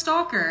had a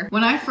stalker.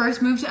 When I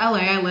first moved to LA,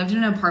 I lived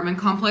in an apartment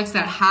complex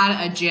that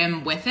had a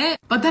gym with it.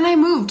 But then I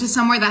moved to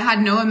somewhere that had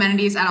no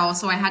amenities at all,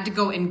 so I had to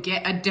go and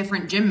get a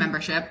different gym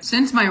membership.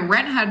 Since my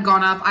rent had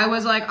gone up, I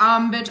was like,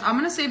 bitch, I'm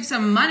gonna save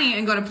some money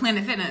and go to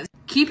Planet Fitness.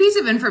 Key piece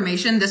of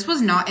information, this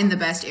was not in the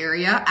best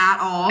area at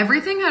all.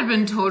 Everything had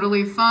been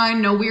totally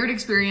fine, no weird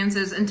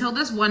experiences, until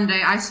this one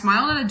day I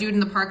smiled at a dude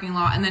in the parking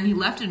lot and then he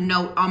left a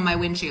note on my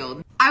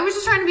windshield. I was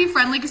just trying to be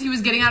friendly because he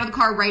was getting out of the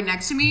car right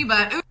next to me,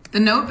 but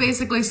the note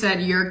basically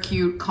said, "You're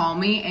cute, call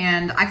me,"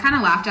 and I kind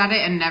of laughed at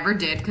it and never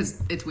did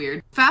because it's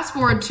weird. Fast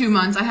forward 2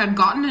 months, I had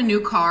gotten a new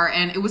car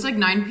and it was like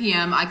 9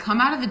 p.m. I come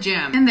out of the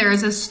gym and there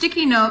is a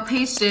sticky note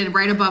pasted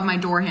right above my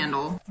door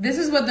handle. This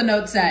is what the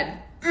note said.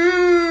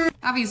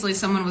 Obviously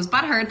someone was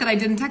butthurt that I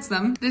didn't text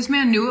them. This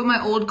man knew what my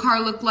old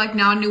car looked like,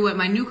 now knew what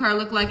my new car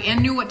looked like,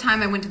 and knew what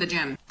time I went to the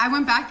gym. I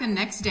went back the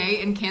next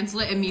day and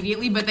canceled it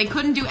immediately, but they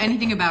couldn't do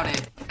anything about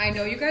it. I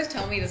know you guys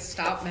tell me to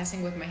stop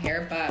messing with my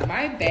hair, but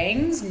my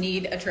bangs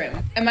need a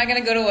trim. Am I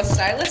gonna go to a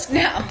stylist?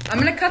 No. I'm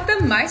gonna cut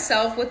them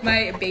myself with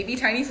my baby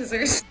tiny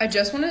scissors. I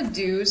just wanna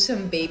do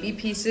some baby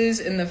pieces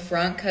in the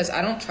front because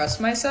I don't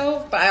trust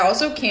myself, but I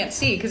also can't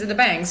see because of the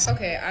bangs.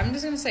 Okay, I'm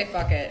just gonna say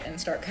fuck it and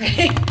start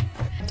cutting.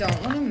 Don't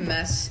want to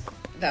mess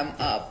them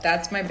up.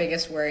 That's my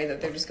biggest worry, that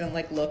they're just gonna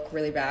like look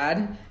really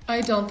bad.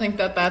 I don't think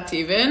that that's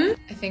even.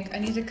 I think I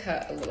need to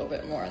cut a little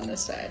bit more on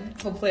this side.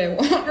 Hopefully I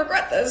won't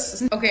regret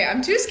this. Okay,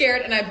 I'm too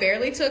scared and I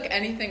barely took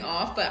anything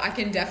off, but I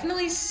can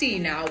definitely see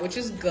now, which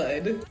is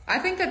good. I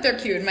think that they're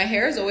cute. My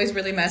hair is always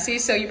really messy,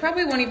 so you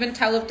probably won't even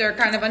tell if they're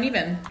kind of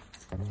uneven.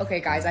 Okay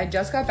guys, I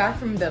just got back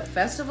from the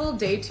festival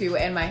day 2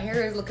 and my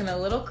hair is looking a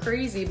little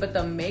crazy, but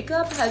the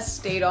makeup has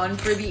stayed on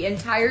for the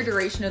entire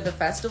duration of the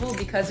festival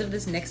because of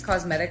this NYX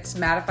Cosmetics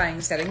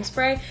mattifying setting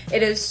spray.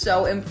 It is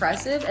so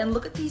impressive, and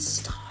look at these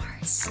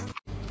stars.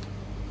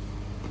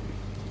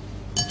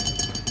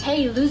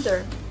 Hey,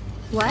 loser.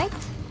 What?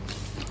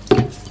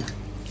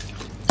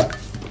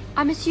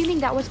 I'm assuming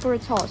that was for a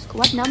task.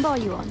 What number are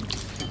you on?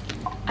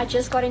 I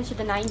just got into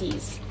the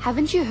 90s.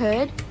 Haven't you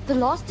heard? The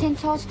last 10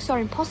 tasks are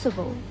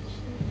impossible.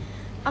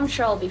 I'm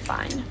sure I'll be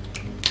fine.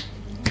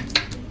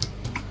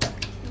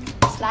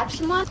 Slap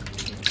someone?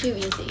 Too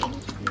easy.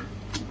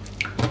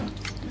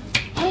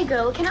 Hey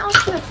girl, can I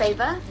ask you a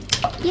favor?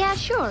 Yeah,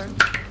 sure.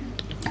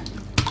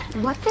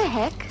 What the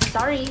heck?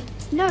 Sorry.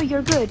 No,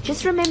 you're good.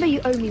 Just remember you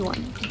owe me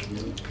one.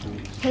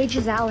 Hey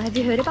Giselle, have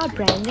you heard about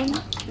Brandon?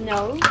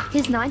 No.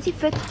 His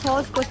 95th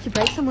task was to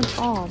break someone's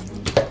arm.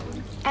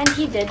 And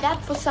he did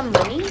that for some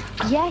money?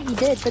 Yeah, he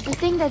did, but the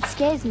thing that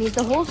scares me is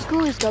the whole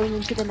school is going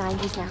into the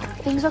 90s now.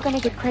 Things are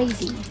gonna get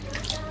crazy.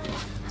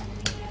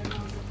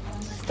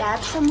 Stab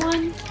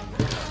someone?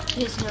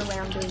 There's no way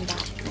I'm doing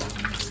that.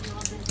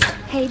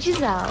 Hey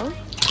Giselle.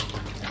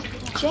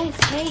 Jess,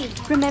 hey.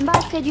 Remember I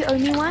said you owe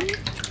me one?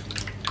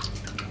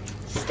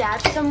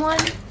 Stab someone?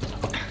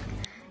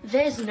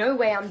 There's no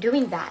way I'm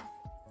doing that.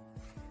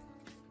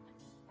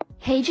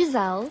 Hey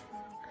Giselle.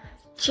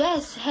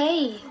 Jess,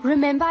 hey.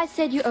 Remember I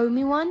said you owe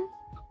me one?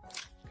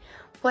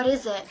 What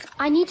is it?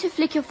 I need to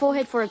flick your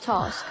forehead for a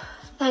task.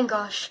 Thank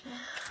gosh.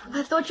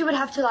 I thought you would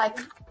have to, like,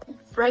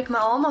 break my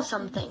arm or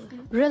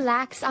something.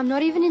 Relax, I'm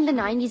not even in the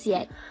 90s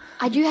yet.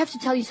 I do have to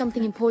tell you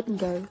something important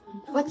though.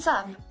 What's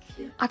up?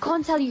 I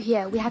can't tell you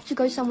here. We have to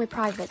go somewhere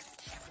private.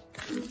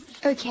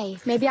 Okay,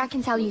 maybe I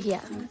can tell you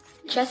here.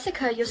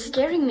 Jessica, you're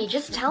scaring me.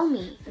 Just tell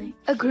me.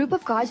 A group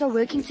of guys are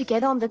working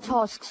together on the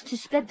tasks to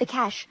split the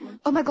cash.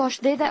 Oh my gosh,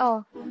 there they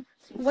are.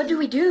 What do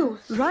we do?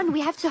 Run,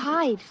 we have to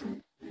hide.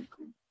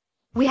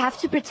 We have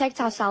to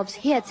protect ourselves.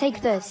 Here,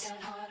 take this.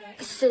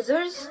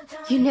 Scissors?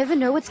 You never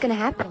know what's gonna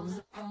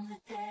happen.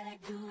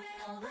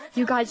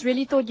 You guys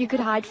really thought you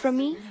could hide from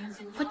me?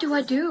 What do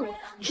I do?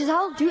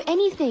 Giselle, do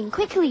anything,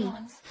 quickly.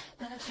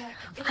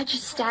 I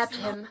just stabbed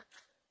him.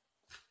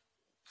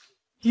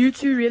 You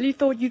two really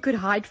thought you could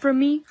hide from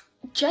me?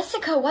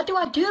 Jessica, what do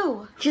I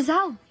do?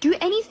 Giselle, do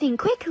anything,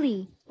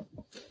 quickly.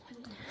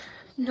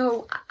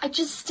 No, I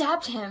just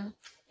stabbed him.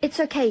 It's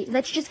okay,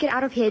 let's just get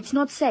out of here, it's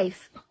not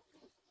safe.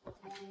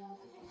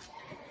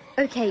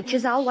 Okay,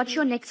 Giselle, what's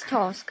your next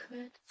task?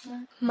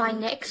 My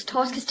next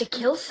task is to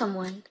kill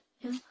someone.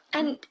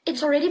 And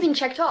it's already been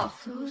checked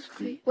off.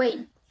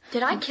 Wait,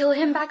 did I kill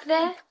him back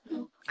there?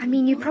 I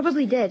mean, you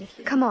probably did.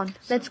 Come on,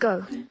 let's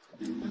go.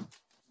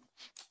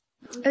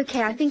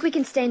 Okay, I think we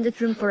can stay in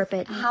this room for a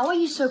bit. How are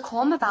you so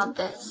calm about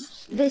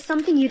this? There's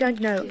something you don't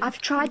know.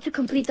 I've tried to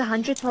complete the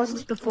 100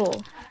 tasks before.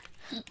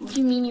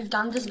 You mean you've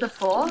done this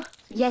before?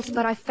 Yes,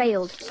 but I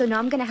failed, so now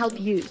I'm gonna help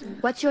you.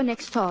 What's your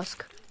next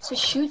task? To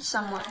shoot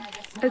someone.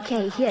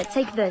 Okay, here,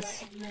 take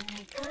this.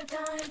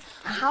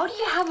 How do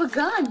you have a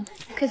gun?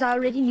 Because I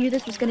already knew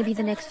this was gonna be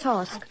the next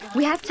task.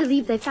 We have to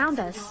leave, they found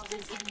us.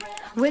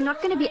 We're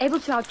not gonna be able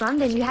to outrun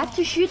them, you have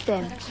to shoot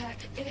them.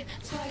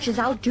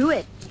 Giselle, do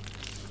it.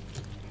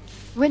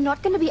 We're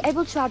not gonna be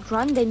able to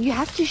outrun them, you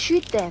have to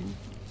shoot them.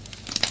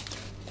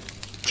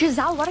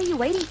 Giselle, what are you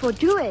waiting for?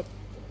 Do it.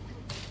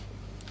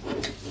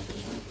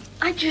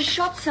 I just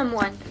shot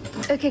someone.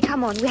 Okay,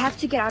 come on, we have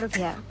to get out of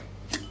here.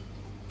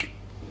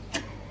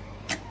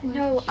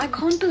 No, I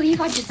can't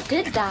believe I just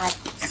did that.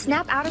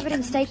 Snap out of it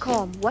and stay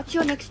calm. What's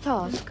your next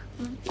task?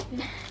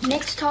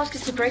 Next task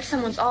is to break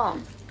someone's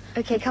arm.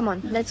 Okay, come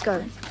on, let's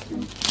go.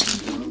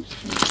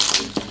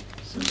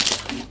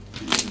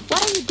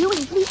 What are you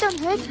doing? Please don't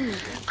hurt me.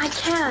 I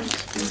can't.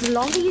 The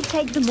longer you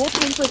take, the more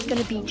painful it's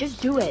gonna be.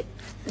 Just do it.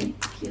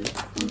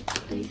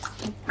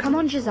 Come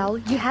on, Giselle,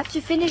 you have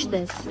to finish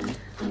this.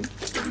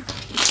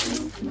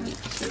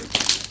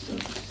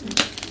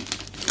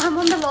 I'm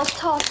on the last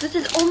task. This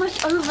is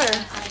almost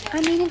over.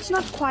 I mean, it's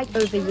not quite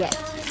over yet.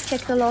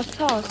 Check the last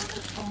task.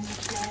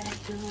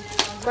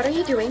 What are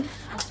you doing?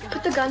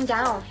 Put the gun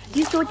down.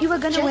 You thought you were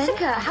gonna win?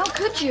 Jessica, how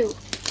could you?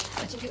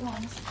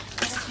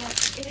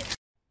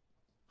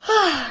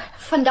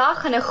 Vandaag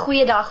gaan 'n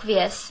goeie dag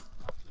wees.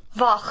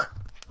 Wag,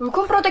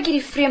 hoekom praat ek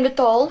hierdie vreemde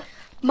taal?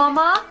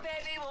 Mama?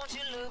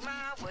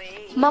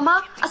 Mama,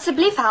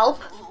 asseblief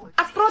help.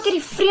 Ek praat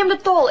hierdie vreemde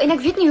taal en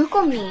ek weet nie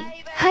hoekom nie.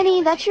 Honey,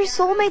 that's your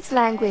soulmate's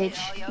language.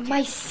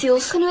 My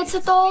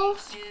sielsgenootse taal?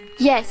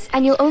 Yes,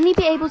 and you'll only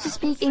be able to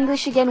speak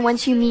English again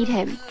once you meet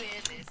him.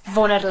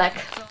 Wonderlik.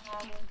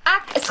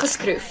 Ek is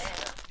geskroef.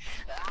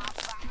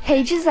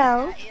 Hey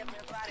Giselle.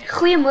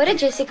 Goeiemôre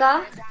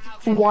Jessica.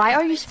 Why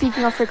are you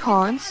speaking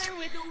Afrikaans?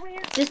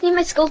 Dis nie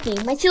my skuld nie,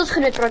 my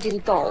sielsgenoot praat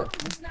hierdie taal.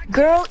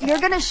 Girl, you're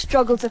gonna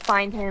struggle to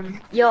find him.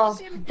 Ja,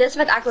 dis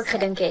wat ek ook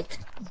gedink het.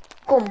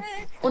 Kom,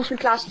 ons moet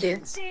klas toe.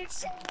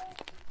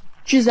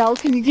 Giselle,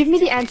 can you give me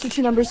the answer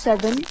to number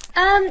 7?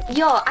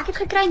 Ja, ek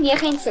het gekry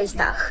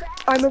 69.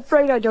 I'm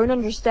afraid I don't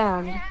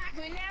understand.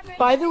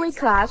 By the way,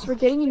 class, we're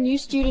getting a new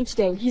student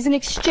today. He's an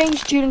exchange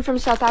student from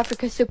South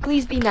Africa, so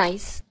please be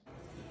nice.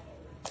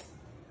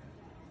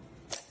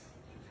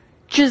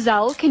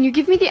 Giselle, can you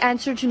give me the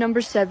answer to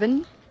number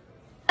 7?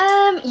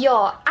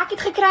 Ja, ek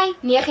het gekry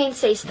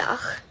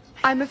 69.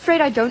 I'm afraid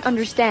I don't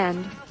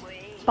understand.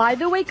 By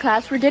the way,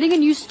 class, we're getting a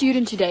new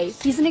student today.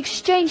 He's an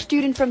exchange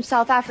student from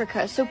South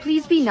Africa, so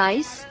please be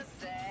nice.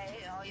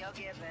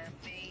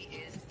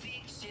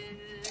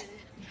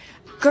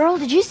 Girl,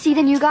 did you see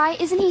the new guy?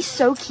 Isn't he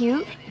so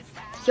cute?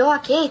 Ja,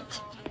 ek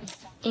het.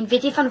 En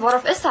weet jy van waar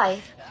af is hy?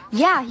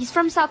 Yeah, he's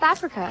from South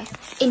Africa.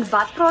 En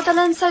wat praat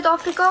hulle in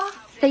Suid-Afrika?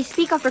 They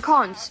speak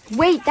Afrikaans.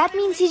 Wait, that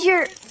means he's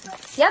your...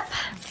 Yep.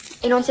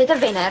 En ons het 'n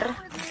wenner.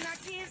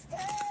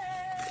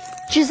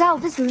 Giselle,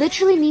 this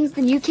literally means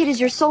the new kid is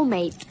your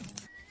soulmate.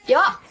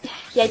 Ja,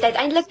 jy het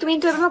uiteindelik 2 en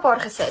 2 bymekaar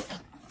gesit.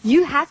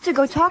 You have to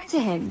go talk to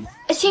him.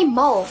 Is jy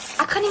mal?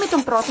 Ek gaan nie met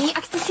hom praat nie,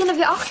 ek's te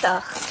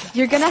senuweeagtig.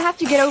 You're gonna have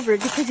to get over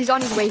it because he's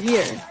on his way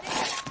here.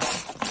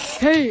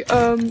 Hey,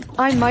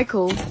 I'm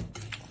Michael.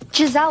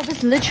 Giselle,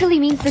 this literally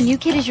means the new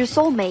kid is your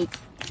soulmate.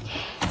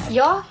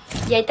 Ja,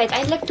 jy het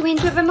uiteindelik 2 en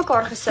 2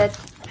 bymekaar gesit.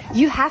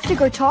 You have to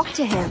go talk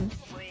to him.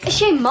 Is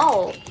jy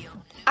mal?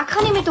 Ek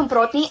gaan nie met hom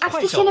praat nie, ek's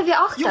te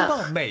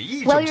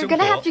senuweeagtig. Well, you're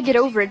gonna have to get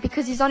over it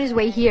because he's on his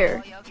way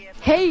here.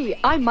 Hey,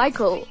 I'm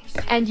Michael.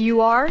 And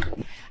you are?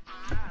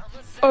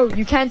 Oh,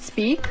 you can't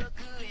speak?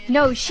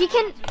 No, she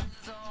can...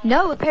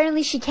 No,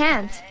 apparently she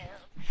can't.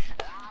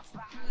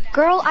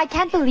 Girl, I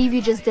can't believe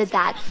you just did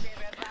that.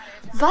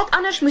 Wat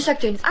anders moes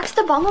ek doen? Ek's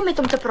te bang om met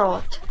hom te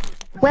praat.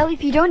 Well,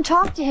 if you don't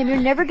talk to him,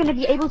 you're never gonna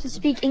be able to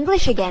speak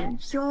English again.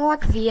 Ja,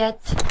 ek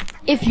weet.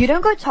 If you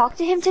don't go talk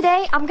to him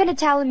today, I'm gonna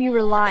tell him you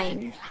were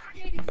lying.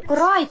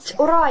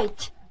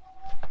 Alright.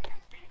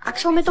 Ek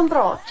sal met hom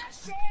praat.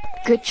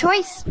 Good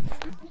choice.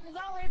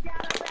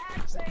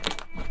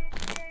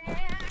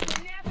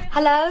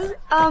 Hallo,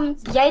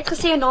 jy het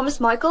gesê jou naam is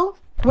Michael?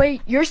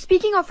 Wait, you're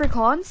speaking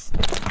Afrikaans?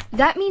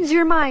 That means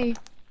you're my...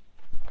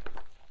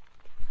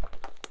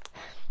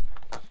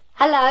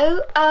 Hallo,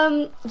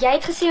 jy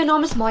het gesê jou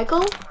naam is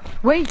Michael?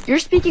 Wait, you're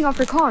speaking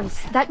Afrikaans.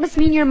 That must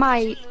mean you're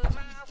my...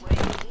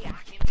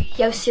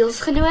 Jou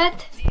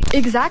sielsgenoot?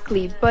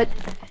 Exactly, but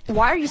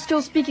why are you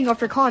still speaking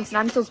Afrikaans and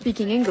I'm still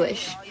speaking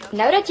English?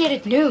 Nou dat jy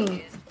dit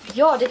noem,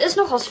 ja, dit is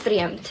nogals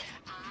vreemd.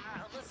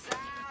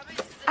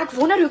 Ek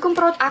wonder hoekom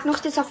praat ek nog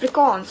steeds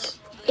Afrikaans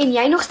en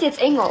jy nog steeds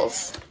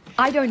Engels?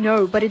 I don't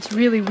know, but it's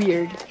really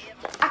weird.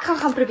 Ek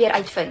gaan probeer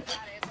uitvind.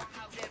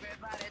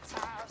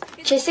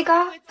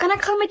 Jessica, kan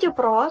ek gou met jou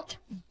praat?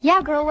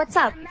 Yeah, girl, what's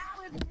up?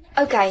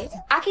 Okay,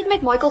 ek het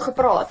met Michael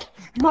gepraat,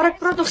 maar ek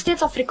praat nog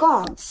steeds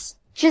Afrikaans.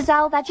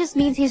 Giselle, that just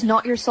means he's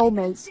not your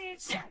soulmate.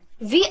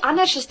 Wie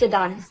anders is dit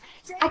dan?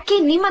 Ek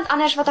ken niemand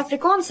anders wat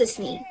Afrikaans is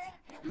nie.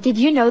 Did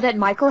you know that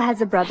Michael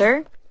has a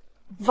brother?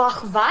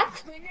 Wag,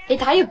 wat?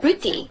 Het hy 'n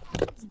boetie?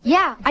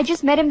 Yeah, I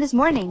just met him this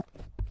morning.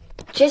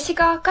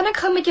 Jessica, kan ek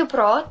gou met jou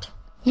praat?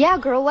 Yeah,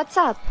 girl, what's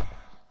up?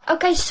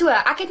 Okay, so,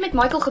 ek het met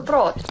Michael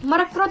gepraat, maar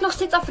ek praat nog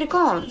steeds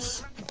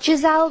Afrikaans.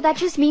 Giselle, that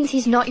just means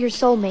he's not your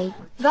soulmate.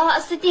 Wel,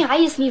 as dit nie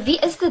hy is nie, wie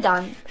is dit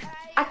dan?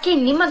 Ek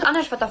ken niemand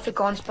anders wat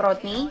Afrikaans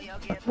praat nie.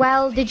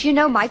 Well, did you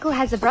know Michael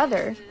has a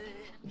brother?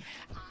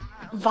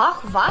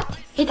 Wag, wat?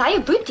 Het hy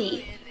 'n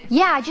boetie?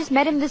 Yeah, I just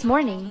met him this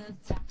morning.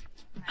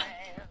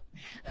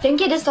 Dink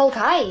jy dis dalk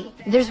hy?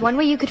 There's one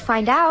way you could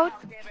find out.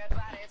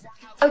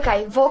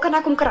 Okay, waar kan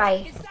ek hom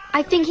kry?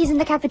 I think he's in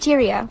the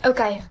cafeteria.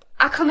 Okay,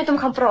 ek gaan met hom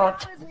gaan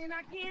praat.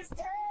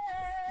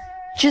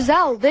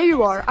 Giselle, there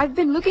you are. I've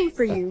been looking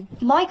for you.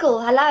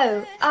 Michael,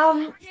 hallo.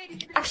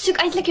 Ek soek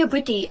eintlik jou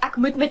boetie. Ek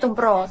moet met hom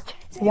praat.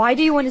 Why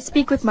do you want to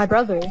speak with my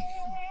brother?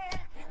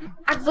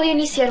 Ek wil jou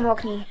nie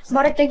seermaak nie,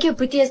 maar ek dink jou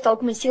boetie is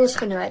dalk my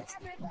sielsgenoot.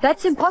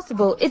 That's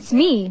impossible. It's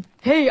me.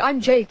 Hey,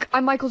 I'm Jake.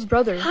 I'm Michael's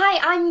brother. Hi,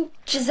 I'm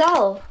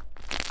Giselle.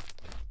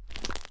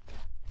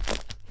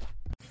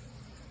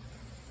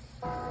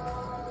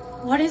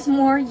 What is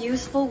more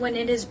useful when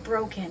it is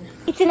broken?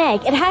 It's an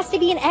egg. It has to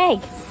be an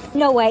egg.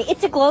 No way.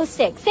 It's a glow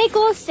stick. Say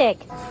glow stick.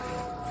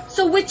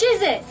 So which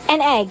is it?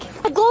 An egg.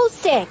 A glow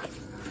stick.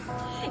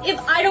 If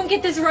I don't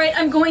get this right,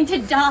 I'm going to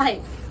die.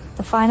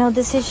 The final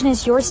decision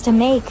is yours to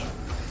make.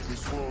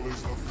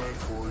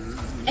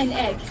 An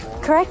egg.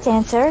 Correct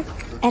answer.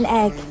 An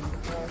egg.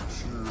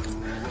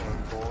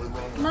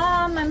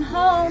 Mom, I'm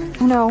home.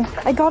 No,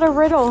 I got a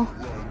riddle.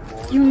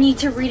 You need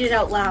to read it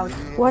out loud.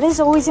 What is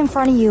always in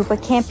front of you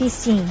but can't be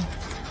seen?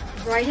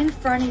 Right in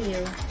front of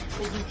you,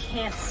 but you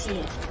can't see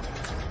it.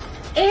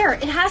 Air.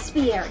 It has to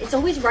be air. It's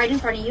always right in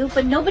front of you,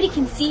 but nobody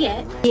can see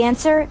it. The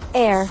answer,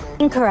 air.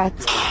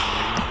 Incorrect.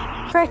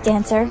 Correct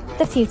answer,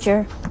 the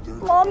future.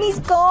 Mommy's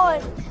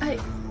gone.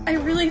 I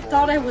really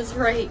thought I was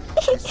right.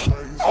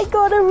 I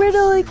got a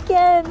riddle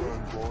again.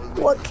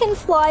 What can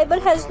fly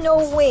but has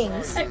no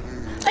wings?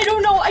 I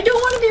don't know. I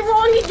don't want to be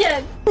wrong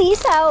again.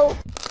 Please help.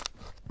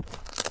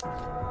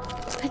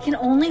 I can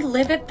only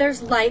live if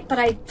there's light, but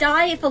I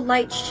die if a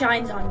light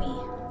shines on me.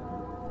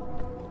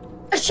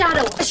 A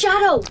shadow! A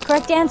shadow!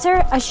 Correct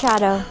answer, a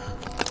shadow.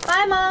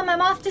 Bye, Mom.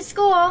 I'm off to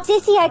school.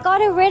 Sissy, I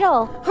got a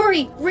riddle.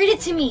 Hurry, read it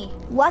to me.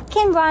 What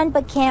can run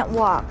but can't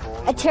walk?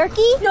 A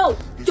turkey? No,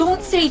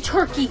 don't say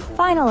turkey.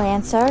 Final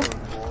answer.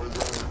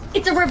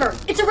 It's a river.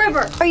 It's a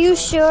river. Are you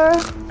sure?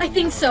 I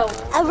think so.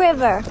 A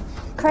river.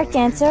 Correct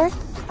answer,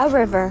 a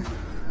river.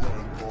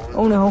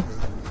 Oh no,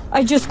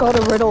 I just got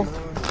a riddle.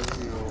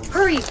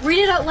 Hurry, read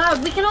it out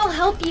loud. We can all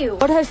help you.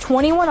 What has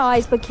 21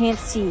 eyes but can't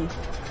see?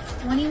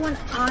 21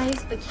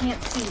 eyes but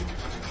can't see.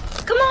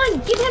 Come on,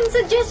 give him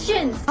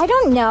suggestions. I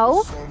don't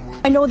know.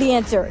 I know the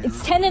answer.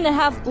 It's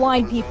 10.5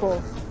 blind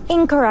people.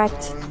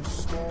 Incorrect.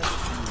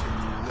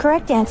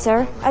 Correct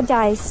answer, a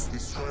dice.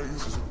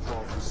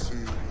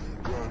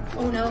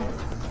 Oh no,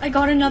 I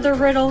got another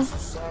riddle.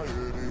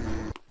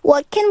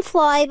 What can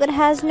fly but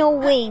has no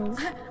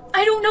wings?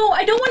 I don't know.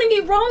 I don't want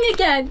to be wrong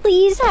again.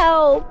 Please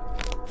help.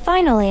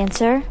 Final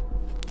answer.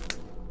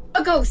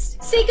 A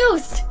ghost. Say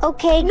ghost.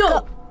 Okay,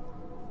 no.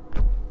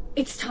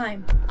 It's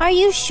time. Are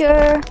you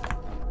sure?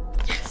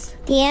 Yes.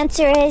 The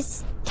answer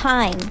is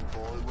time.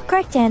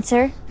 Correct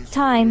answer,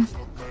 time.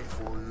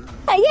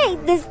 I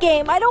hate this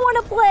game. I don't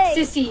want to play.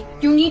 Sissy,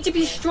 you need to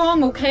be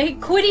strong, okay?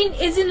 Quitting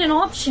isn't an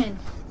option.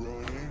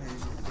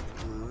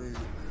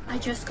 I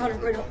just got a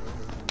riddle.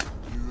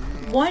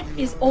 What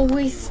is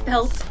always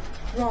spelt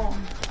wrong?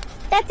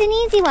 That's an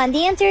easy one.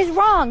 The answer is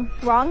wrong.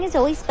 Wrong is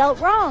always spelt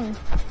wrong.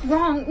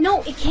 Wrong?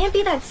 No, it can't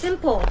be that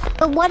simple.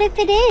 But what if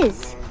it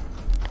is?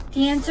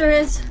 The answer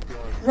is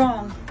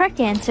wrong. Correct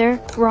answer,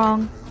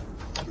 wrong.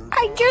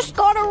 I just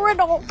got a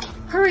riddle.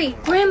 Hurry,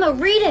 Grandma,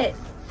 read it.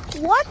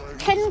 What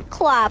can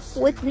clap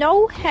with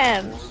no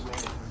hands?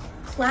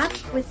 Clap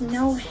with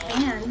no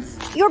hands?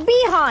 Your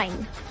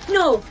behind.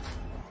 No.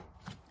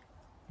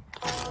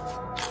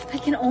 I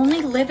can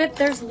only live if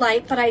there's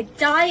light, but I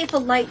die if a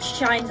light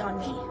shines on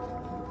me.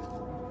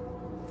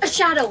 A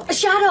shadow! A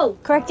shadow!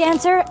 Correct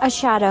answer, a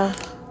shadow.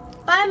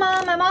 Bye,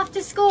 Mom. I'm off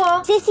to school.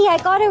 Sissy, I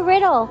got a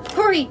riddle.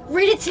 Hurry,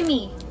 read it to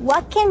me.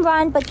 What can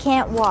run but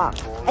can't walk?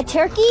 A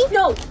turkey?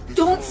 No,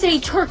 don't say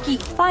turkey.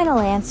 Final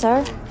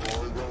answer.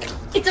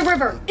 It's a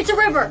river. It's a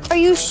river. Are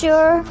you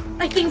sure?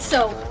 I think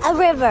so. A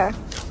river.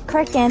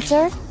 Correct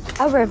answer,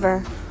 a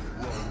river.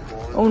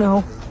 Oh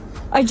no,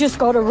 I just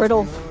got a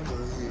riddle.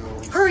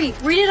 Hurry,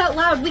 read it out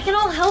loud. We can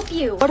all help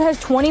you. What has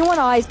 21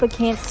 eyes but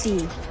can't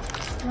see?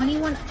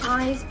 21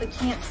 eyes but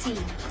can't see.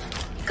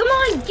 Come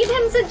on, give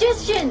him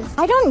suggestions.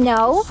 I don't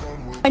know.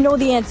 I know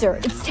the answer.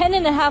 It's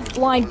 10.5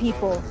 blind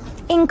people.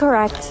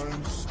 Incorrect.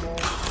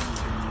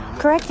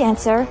 Correct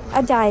answer,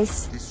 a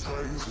dice.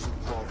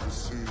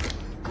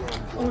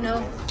 Oh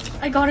no,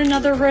 I got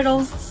another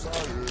riddle.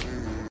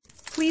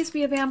 Please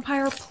be a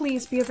vampire,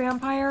 please be a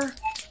vampire.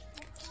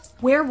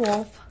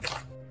 Werewolf.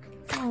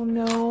 Oh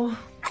no.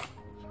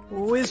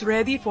 Who is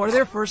ready for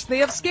their first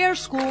day of scare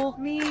school?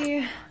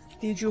 Me.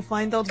 Did you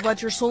find out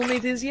what your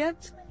soulmate is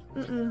yet?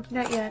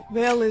 Not yet.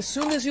 Well, as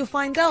soon as you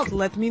find out,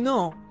 let me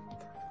know.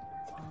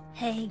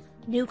 Hey,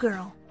 new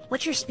girl.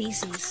 What's your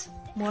species?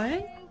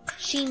 What?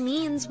 She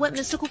means what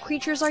mystical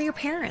creatures are your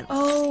parents?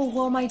 Oh,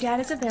 well, my dad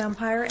is a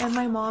vampire and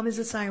my mom is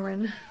a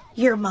siren.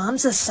 Your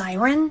mom's a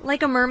siren?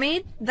 Like a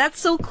mermaid? That's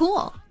so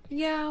cool.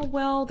 Yeah,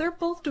 well, they're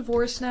both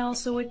divorced now,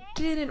 so it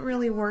didn't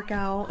really work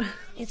out.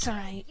 It's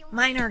alright.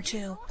 Mine are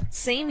too.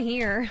 Same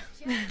here.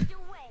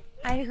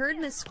 I heard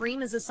Miss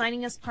Scream is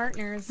assigning us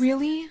partners.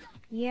 Really?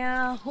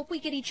 Yeah, hope we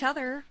get each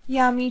other.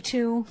 Yeah, me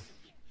too.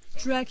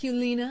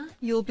 Draculina,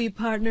 you'll be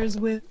partners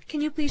with...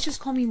 Can you please just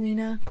call me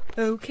Lena?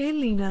 Okay,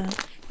 Lena.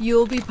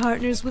 You'll be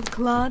partners with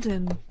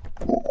Claudine.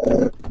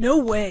 No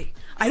way.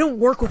 I don't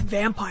work with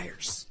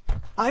vampires.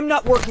 I'm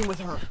not working with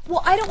her.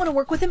 Well, I don't want to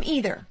work with him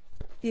either.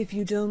 If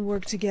you don't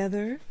work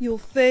together, you'll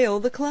fail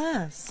the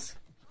class.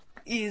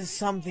 Is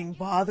something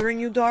bothering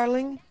you,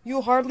 darling?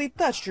 You hardly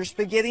touched your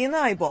spaghetti and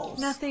eyeballs.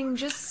 Nothing,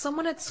 just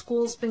someone at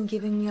school's been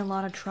giving me a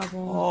lot of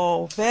trouble.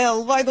 Oh,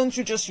 well, why don't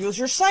you just use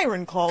your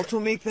siren call to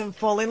make them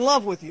fall in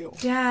love with you?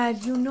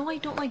 Dad, you know I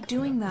don't like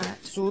doing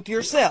that. Suit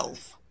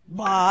yourself.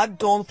 But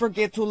don't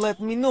forget to let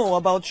me know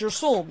about your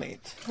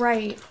soulmate.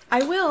 Right,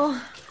 I will.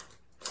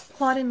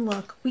 Claudine,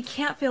 look, we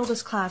can't fail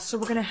this class, so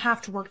we're gonna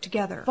have to work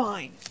together.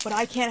 Fine, but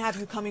I can't have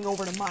you coming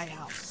over to my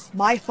house.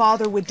 My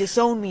father would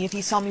disown me if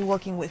he saw me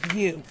working with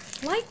you.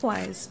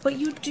 Likewise, but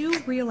you do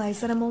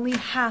realize that I'm only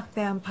half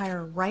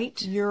vampire, right?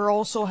 You're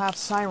also half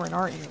siren,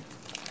 aren't you?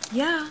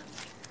 Yeah.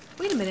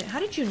 Wait a minute, how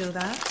did you know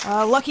that?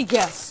 Lucky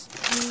guess.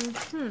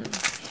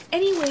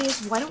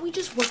 Anyways, why don't we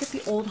just work at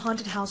the old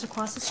haunted house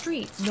across the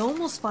street? No one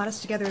will spot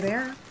us together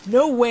there.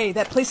 No way,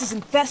 that place is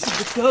infested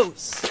with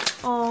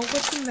ghosts. Oh,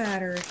 what's the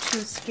matter?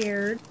 Too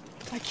scared?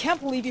 I can't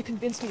believe you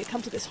convinced me to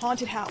come to this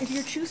haunted house. If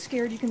you're too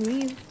scared, you can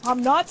leave.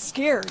 I'm not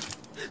scared.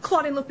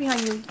 Claudine, look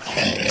behind you.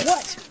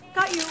 What?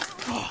 Got you.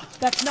 Oh,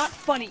 that's not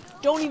funny.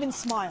 Don't even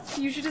smile.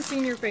 You should have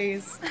seen your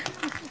face.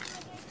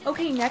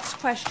 Okay, next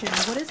question.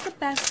 What is the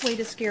best way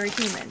to scare a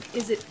human?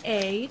 Is it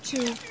A,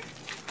 to...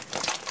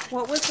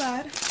 What was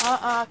that?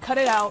 Cut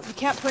it out. You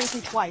can't prank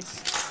me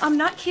twice. I'm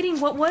not kidding.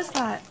 What was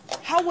that?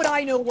 How would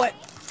I know what?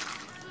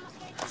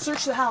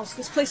 Search the house.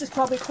 This place is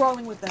probably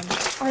crawling with them.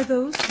 Are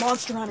those?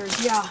 Monster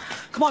hunters, yeah.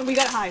 Come on, we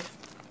gotta hide.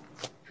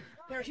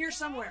 They're here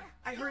somewhere.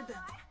 I heard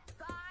them.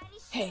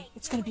 Hey,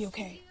 it's gonna be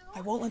okay.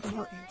 I won't let them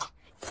hurt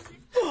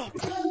you.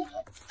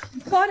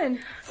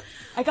 Claudine!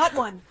 I got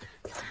one.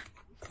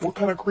 What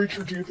kind of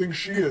creature do you think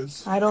she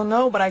is? I don't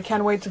know, but I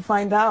can't wait to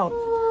find out.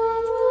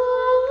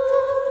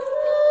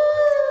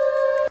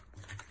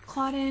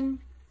 Claudine,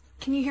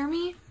 can you hear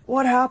me?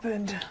 What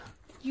happened?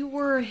 You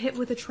were hit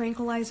with a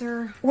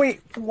tranquilizer.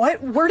 Wait,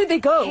 what? Where did they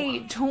go? Hey,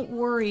 don't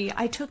worry.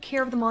 I took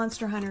care of the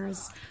monster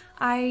hunters.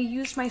 I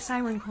used my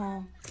siren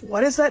call.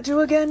 What does that do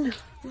again?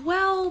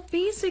 Well,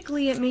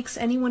 basically it makes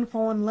anyone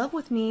fall in love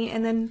with me,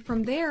 and then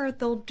from there,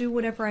 they'll do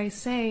whatever I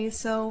say,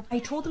 so I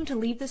told them to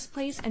leave this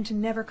place and to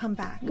never come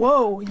back.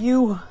 Whoa,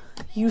 you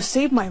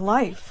saved my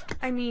life.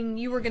 I mean,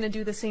 you were gonna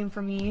do the same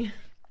for me.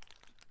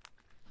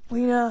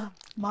 Lena,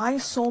 my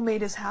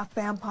soulmate is half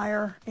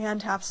vampire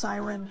and half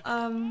siren.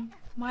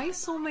 My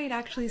soulmate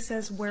actually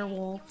says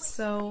werewolf,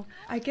 so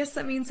I guess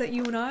that means that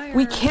you and I are...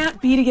 We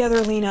can't be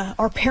together, Lena.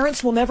 Our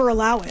parents will never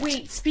allow it.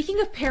 Wait, speaking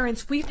of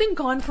parents, we've been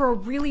gone for a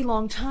really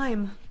long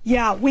time.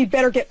 Yeah, we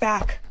better get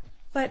back.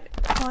 But,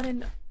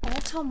 Claudine,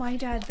 I'll tell my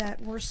dad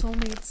that we're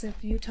soulmates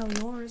if you tell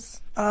yours.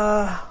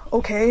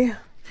 Okay.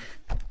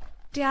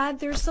 Dad,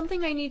 there's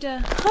something I need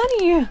to...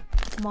 Honey!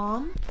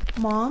 Mom?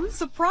 Mom?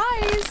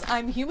 Surprise!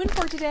 I'm human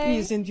for today.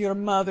 Isn't your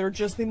mother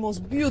just the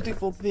most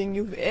beautiful thing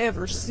you've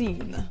ever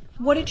seen?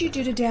 What did you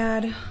do to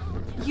Dad?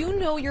 You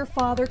know your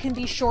father can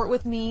be short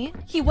with me.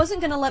 He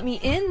wasn't gonna let me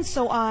in,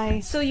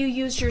 So you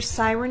used your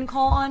siren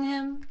call on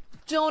him?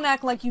 Don't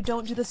act like you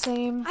don't do the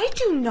same. I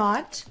do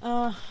not.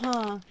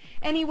 Uh-huh.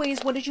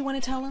 Anyways, what did you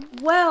want to tell him?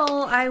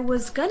 Well, I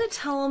was gonna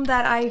tell him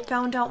that I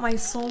found out my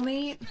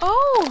soulmate.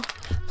 Oh!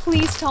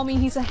 Please tell me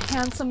he's a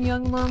handsome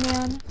young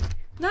merman.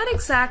 Not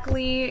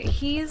exactly.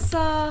 He's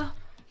a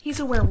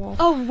werewolf.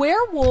 A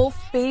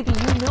werewolf? Baby,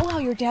 you know how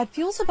your dad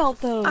feels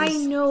about those. I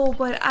know,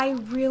 but I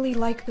really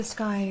like this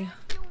guy.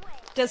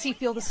 Does he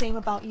feel the same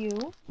about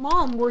you?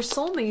 Mom, we're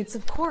soulmates,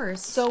 of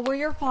course. So were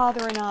your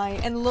father and I,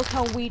 and look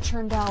how we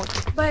turned out.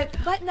 But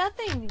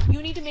nothing.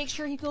 You need to make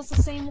sure he feels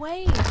the same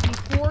way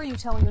before you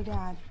tell your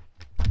dad.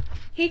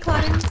 Hey,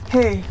 Claudine.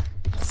 Hey.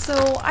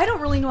 So, I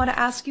don't really know how to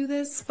ask you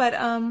this, but,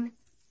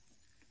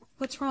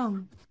 what's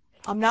wrong?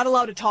 I'm not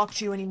allowed to talk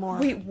to you anymore.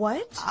 Wait,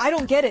 what? I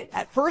don't get it.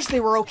 At first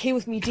they were okay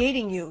with me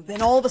dating you, then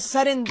all of a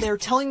sudden they're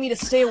telling me to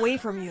stay away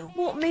from you.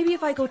 Well, maybe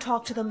if I go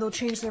talk to them, they'll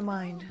change their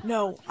mind.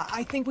 No,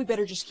 I think we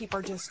better just keep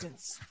our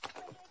distance.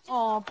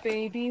 Aw,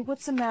 baby,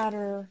 what's the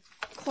matter?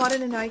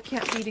 Claudine and I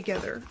can't be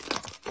together.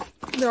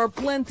 There are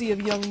plenty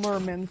of young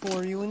mermen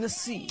for you in the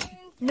sea.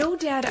 No,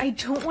 Dad, I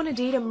don't want to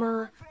date a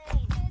mer...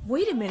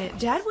 Wait a minute,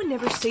 Dad would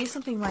never say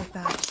something like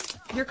that.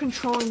 You're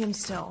controlling him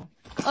still.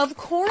 Of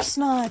course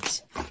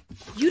not.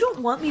 You don't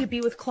want me to be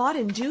with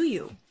Claudine, do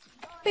you?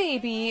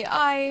 Baby,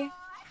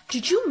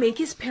 Did you make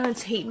his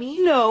parents hate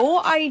me? No,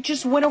 I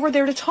just went over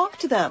there to talk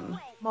to them.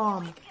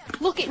 Mom.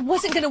 Look, it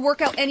wasn't gonna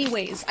work out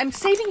anyways. I'm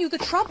saving you the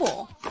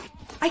trouble.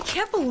 I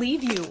can't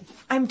believe you.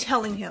 I'm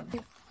telling him.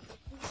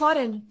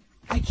 Claudine.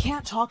 I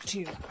can't talk to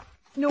you.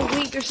 No,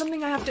 wait, there's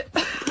something I have to...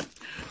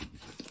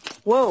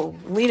 Whoa,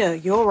 Lena,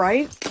 you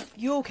alright?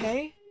 You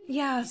okay?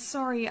 Yeah,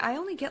 sorry. I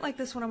only get like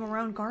this when I'm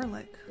around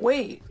garlic.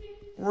 Wait,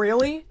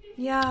 really?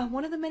 Yeah,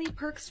 one of the many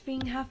perks of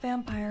being half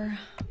vampire.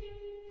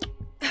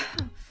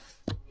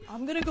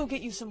 I'm gonna go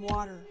get you some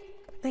water.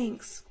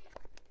 Thanks.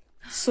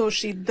 So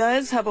she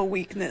does have a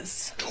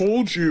weakness.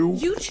 Told you.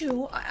 You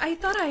two, I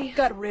thought I...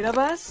 Got rid of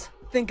us?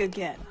 Think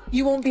again.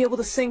 You won't be able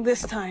to sing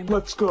this time.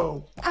 Let's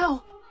go.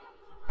 Ow!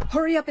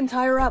 Hurry up and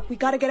tie her up. We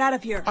gotta get out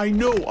of here. I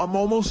know, I'm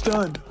almost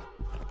done.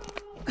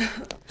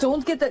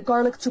 Don't get that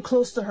garlic too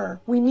close to her.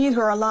 We need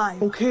her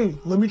alive. Okay,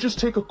 let me just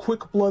take a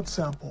quick blood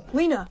sample.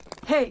 Lena,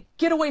 hey,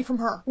 get away from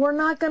her. We're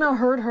not gonna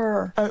hurt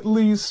her. At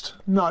least,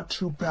 not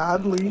too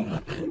badly.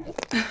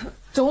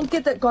 Don't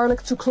get that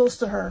garlic too close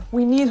to her.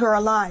 We need her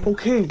alive.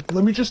 Okay,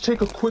 let me just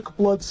take a quick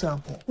blood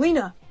sample.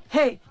 Lena,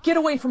 hey, get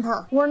away from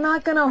her. We're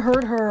not gonna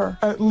hurt her.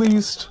 At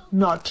least,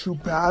 not too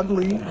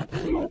badly.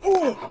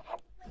 Oh.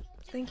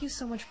 Thank you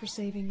so much for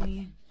saving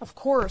me. Of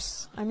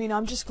course. I mean,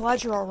 I'm just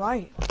glad you're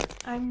alright.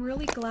 I'm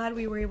really glad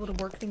we were able to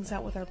work things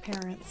out with our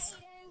parents.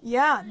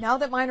 Yeah, now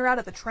that mine are out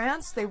of the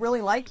trance, they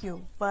really like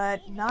you,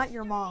 but not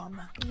your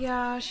mom.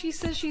 Yeah, she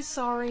says she's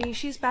sorry.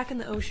 She's back in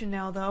the ocean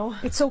now, though.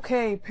 It's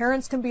okay.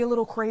 Parents can be a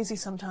little crazy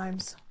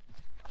sometimes.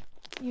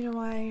 You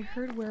know, I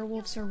heard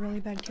werewolves are really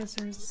bad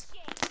kissers.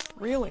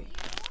 Really?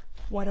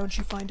 Why don't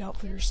you find out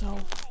for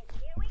yourself?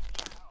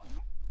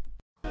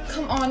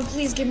 Come on,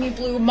 please give me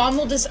blue. Mom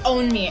will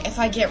disown me if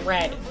I get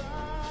red.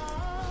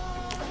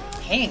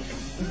 Pink?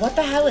 What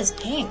the hell is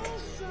pink?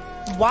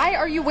 Why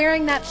are you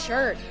wearing that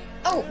shirt?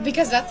 Oh,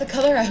 because that's the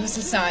color I was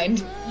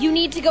assigned. You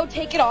need to go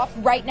take it off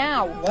right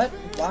now. What?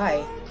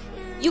 Why?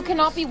 You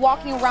cannot be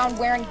walking around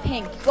wearing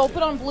pink. Go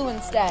put on blue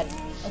instead.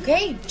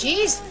 Okay,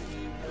 jeez.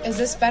 Is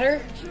this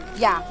better?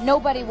 Yeah,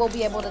 nobody will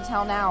be able to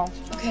tell now.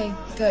 Okay,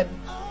 good.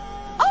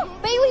 Oh,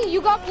 Bailey, you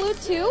got blue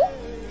too?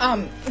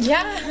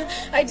 Yeah,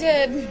 I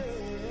did.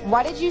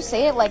 Why did you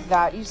say it like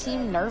that? You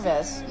seem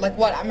nervous. Like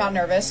what? I'm not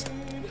nervous.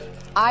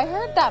 I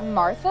heard that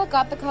Martha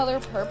got the color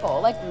purple.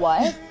 Like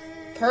what?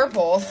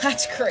 Purple?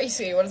 That's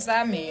crazy. What does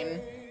that mean?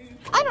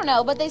 I don't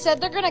know, but they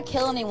said they're gonna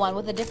kill anyone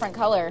with a different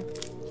color.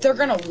 They're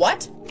gonna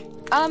what?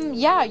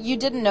 Yeah, you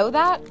didn't know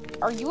that?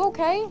 Are you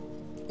okay?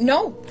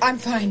 No, I'm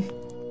fine.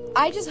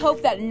 I just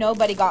hope that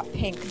nobody got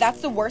pink. That's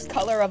the worst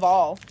color of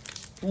all.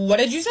 What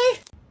did you say?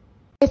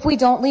 If we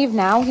don't leave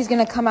now, he's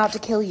gonna come out to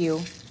kill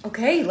you.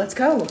 Okay, let's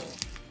go.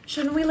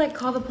 Shouldn't we,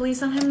 call the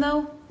police on him,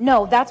 though?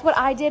 No, that's what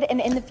I did, and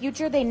in the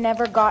future, they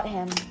never got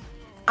him.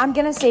 I'm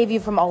gonna save you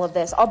from all of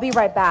this. I'll be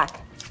right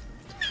back.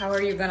 How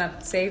are you gonna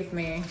save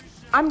me?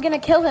 I'm gonna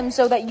kill him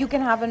so that you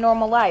can have a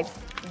normal life.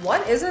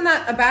 What? Isn't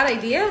that a bad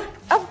idea?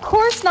 Of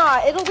course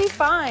not. It'll be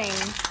fine.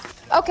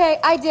 Okay,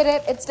 I did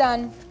it. It's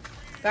done.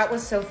 That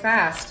was so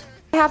fast.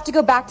 I have to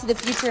go back to the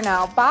future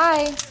now.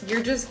 Bye.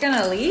 You're just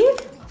gonna leave?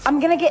 I'm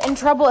gonna get in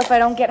trouble if I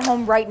don't get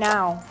home right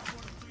now.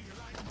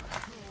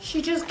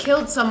 She just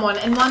killed someone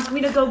and wants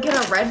me to go get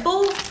a Red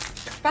Bull?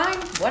 Fine,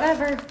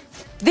 whatever.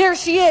 There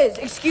she is.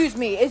 Excuse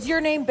me. Is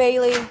your name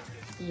Bailey?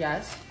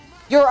 Yes.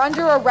 You're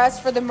under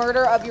arrest for the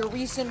murder of your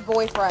recent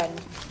boyfriend.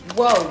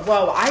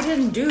 Whoa, I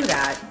didn't do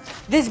that.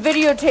 This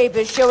videotape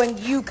is showing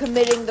you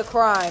committing the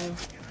crime.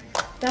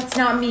 That's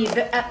not me.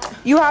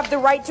 You have the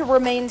right to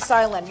remain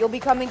silent. You'll be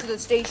coming to the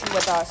station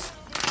with us.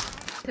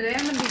 Today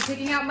I'm going to be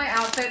picking out my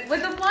outfit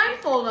with a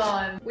blindfold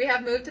on. We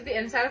have moved to the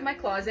inside of my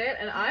closet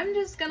and I'm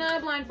just going to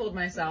blindfold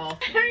myself.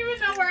 I don't even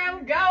know where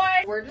I'm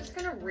going. We're just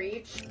going to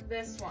reach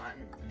this one.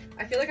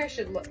 I feel like I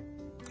should look.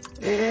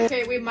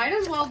 Okay, we might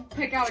as well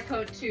pick out a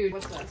coat too.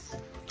 What's this?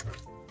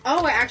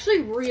 Oh, I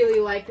actually really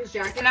like this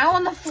jacket. Now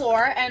on the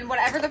floor, and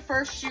whatever the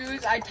first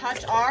shoes I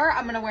touch are,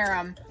 I'm gonna wear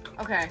them.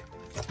 Okay.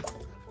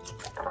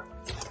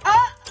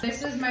 Ah!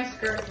 This is my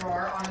skirt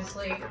drawer,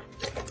 honestly.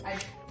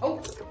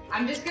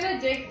 I'm just gonna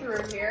dig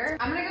through here.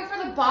 I'm gonna go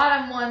for the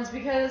bottom ones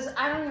because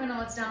I don't even know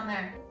what's down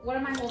there. What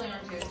am I holding on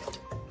to?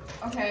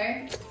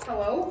 Okay,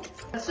 hello?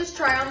 Let's just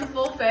try on the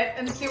full fit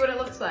and see what it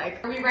looks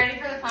like. Are we ready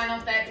for the final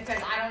fit?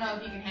 Because I don't know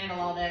if you can handle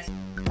all this.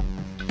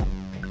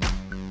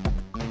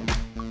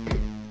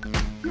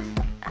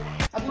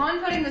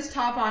 Upon putting this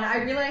top on,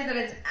 I realized that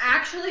it's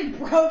actually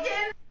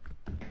broken.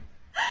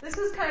 This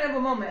is kind of a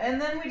moment.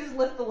 And then we just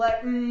lift the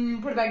leg,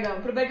 put it back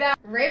down, put it back down.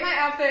 Rate my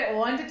outfit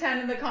 1 to 10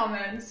 in the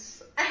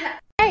comments.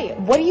 Hey,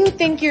 what do you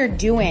think you're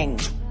doing?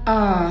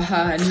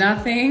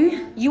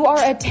 Nothing. You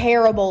are a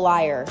terrible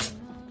liar.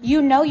 You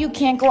know you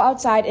can't go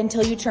outside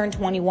until you turn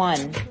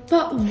 21.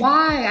 But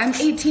why? I'm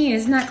 18.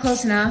 Isn't that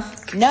close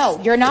enough? No,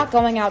 you're not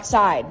going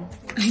outside.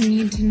 I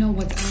need to know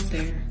what's out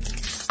there.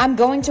 I'm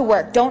going to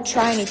work. Don't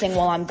try anything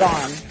while I'm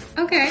gone.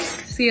 Okay,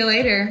 see you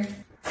later.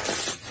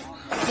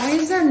 Why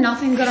is there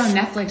nothing good on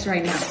Netflix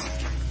right now?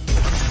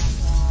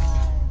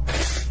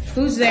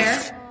 Who's there?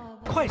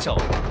 快手，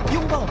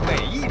拥抱每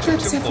一种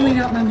That's 生活。 definitely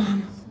not my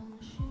mom.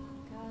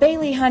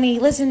 Bailey, honey,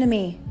 listen to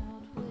me.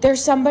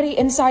 There's somebody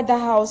inside the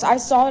house. I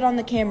saw it on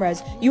the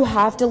cameras. You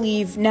have to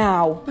leave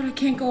now. But I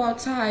can't go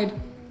outside.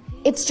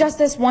 It's just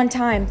this one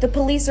time. The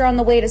police are on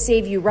the way to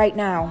save you right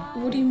now.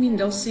 What do you mean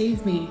they'll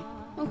save me?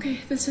 Okay,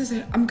 this is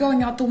it. I'm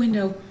going out the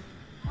window.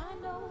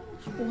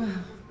 Wow.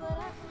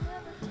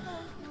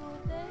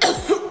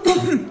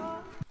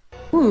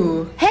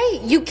 Ooh. Hey,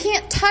 you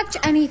can't touch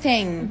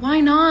anything. Why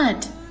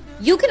not?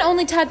 You can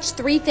only touch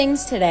 3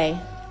 things today.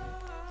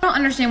 I don't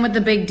understand what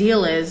the big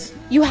deal is.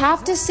 You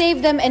have to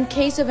save them in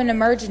case of an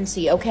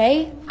emergency,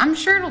 okay? I'm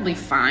sure it'll be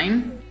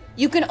fine.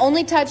 You can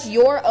only touch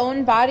your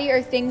own body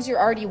or things you're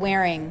already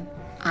wearing.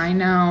 I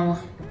know.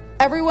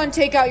 Everyone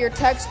take out your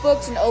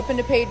textbooks and open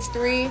to page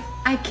 3.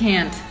 I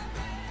can't.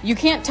 You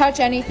can't touch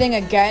anything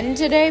again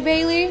today,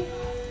 Bailey?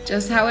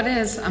 Just how it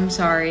is. I'm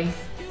sorry.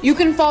 You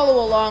can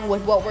follow along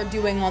with what we're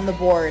doing on the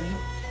board.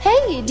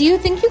 Hey, do you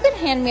think you can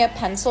hand me a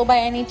pencil by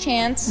any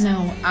chance?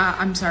 No,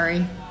 I'm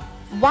sorry.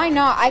 Why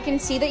not? I can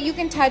see that you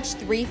can touch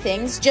 3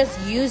 things. Just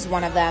use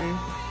one of them.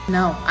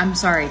 No, I'm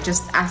sorry.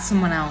 Just ask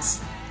someone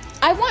else.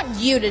 I want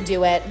you to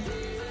do it.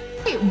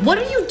 Hey, what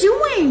are you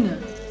doing?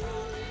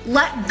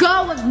 Let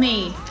go of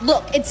me.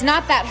 Look, it's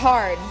not that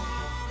hard.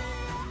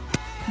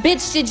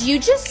 Bitch, did you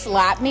just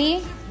slap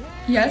me?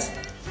 Yes.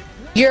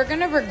 You're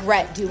gonna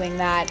regret doing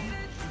that.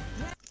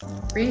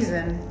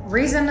 Reason?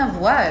 Reason of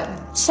what?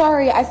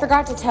 Sorry, I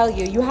forgot to tell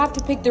you. You have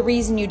to pick the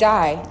reason you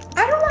die.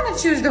 I don't want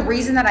to choose the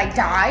reason that I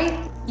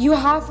die. You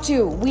have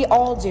to. We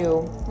all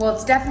do. Well,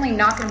 it's definitely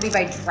not gonna be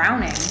by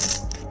drowning.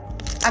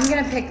 I'm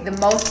gonna pick the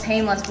most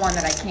painless one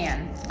that I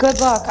can. Good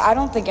luck. I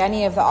don't think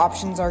any of the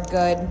options are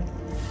good.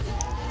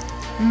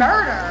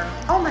 Murder?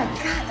 Oh my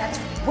god, that's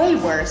way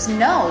worse.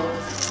 No.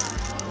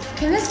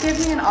 Can this give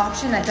me an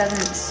option that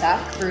doesn't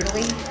suck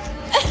brutally?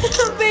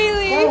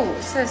 Bailey!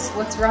 Whoa, sis,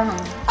 what's wrong?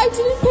 I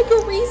didn't pick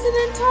a reason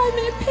in time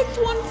and it picked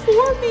one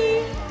for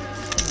me.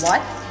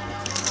 What?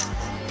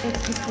 It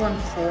picked one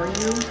for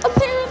you?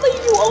 Apparently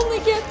you only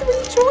get 3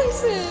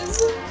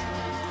 choices.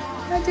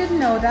 I didn't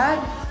know that.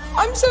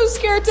 I'm so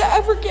scared to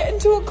ever get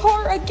into a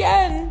car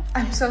again.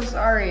 I'm so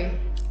sorry.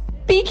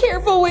 Be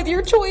careful with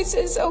your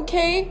choices,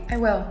 okay? I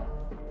will.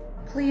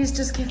 Please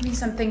just give me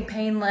something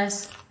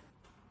painless.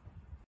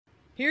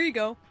 Here you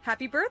go.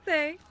 Happy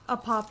birthday. A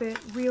poppet?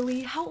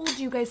 Really? How old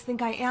do you guys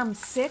think I am?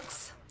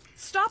 6?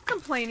 Stop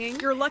complaining.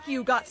 You're lucky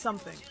you got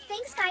something.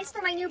 Thanks, guys,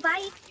 for my new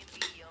bike.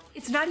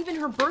 It's not even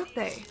her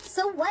birthday.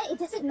 So what? It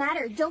doesn't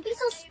matter. Don't be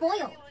so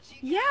spoiled.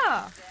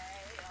 Yeah.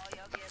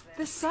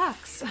 This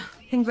sucks.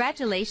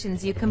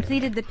 Congratulations, you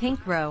completed the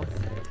pink row.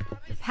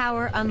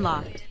 Power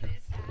unlocked.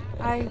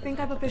 I think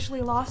I've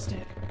officially lost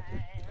it.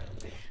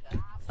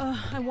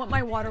 I want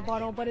my water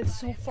bottle, but it's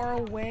so far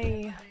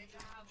away.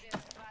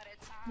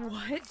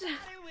 What?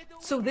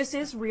 So this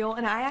is real,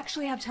 and I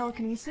actually have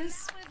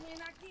telekinesis?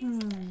 Hey,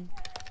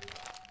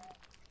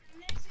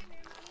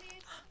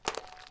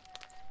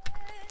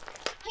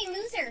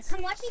 loser,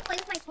 come watch me play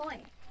with my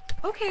toy.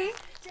 Okay.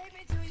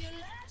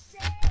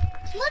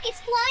 Look,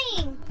 it's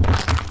flying!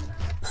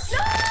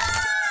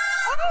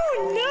 Oh,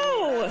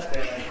 no!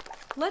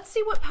 Let's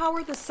see what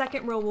power the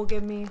second row will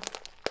give me.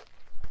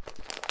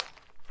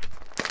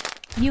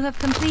 You have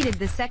completed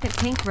the second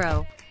pink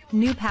row.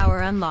 New power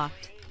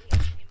unlocked.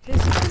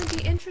 This is gonna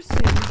be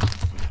interesting.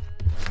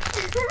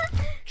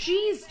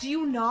 Jeez, do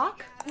you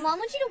knock? Mom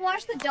wants you to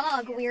wash the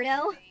dog,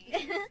 weirdo.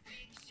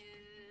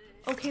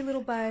 Okay,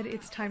 little bud,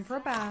 it's time for a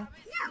bath.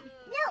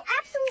 No,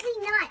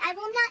 absolutely not. I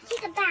will not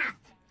take a bath.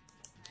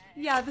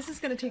 Yeah, this is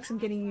gonna take some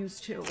getting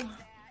used to.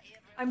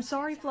 I'm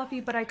sorry,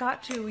 Fluffy, but I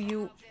got to.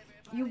 You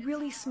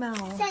really smell.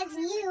 Says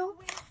you.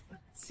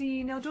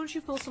 See, now don't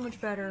you feel so much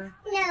better?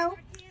 No,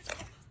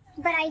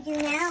 but I do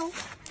now.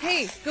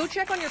 Hey, go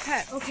check on your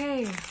pet.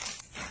 Okay.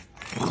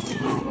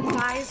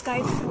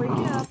 Guys, break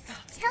it up.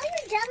 Tell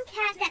your dumb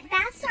cat that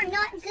baths are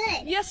not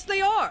good. Yes,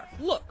 they are.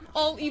 Look,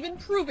 I'll even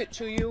prove it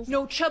to you.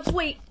 No, Chubbs,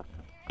 wait.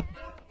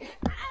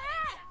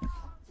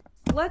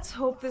 Let's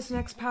hope this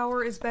next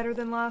power is better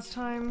than last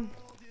time.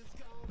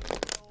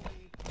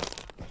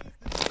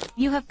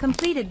 You have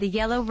completed the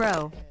yellow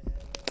row.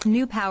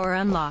 New power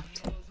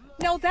unlocked.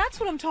 Now that's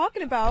what I'm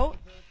talking about.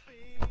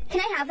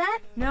 Can I have that?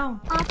 No.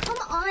 Oh, come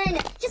on.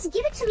 Just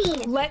give it to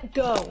me. Let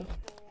go.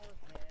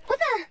 What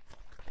the?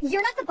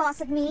 You're not the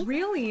boss of me.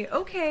 Really?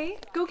 Okay.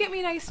 Go get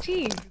me an iced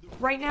tea.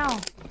 Right now.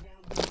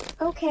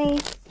 Okay.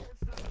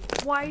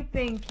 Why,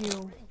 thank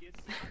you.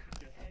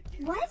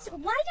 What?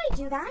 Why did I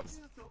do that?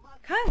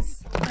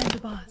 'Cause I'm the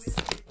boss.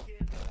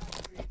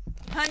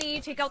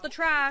 Honey, take out the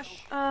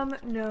trash.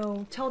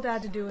 No. Tell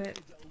Dad to do it.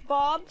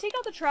 Bob, take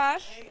out the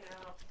trash.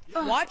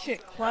 Watch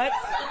it, Klutz.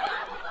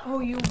 Oh,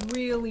 you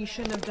really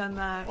shouldn't have done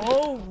that.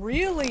 Oh,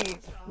 really?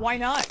 Why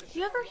not?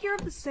 You ever hear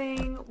of the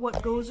saying,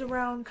 what goes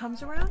around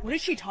comes around? What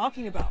is she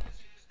talking about?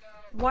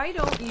 Why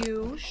don't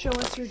you show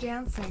us your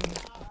dancing?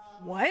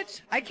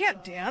 What? I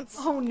can't dance.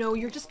 Oh no,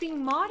 you're just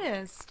being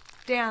modest.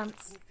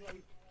 Dance.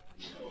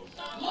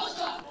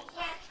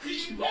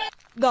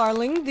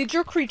 Darling, did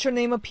your creature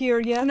name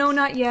appear yet? No,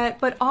 not yet,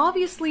 but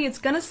obviously it's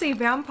gonna say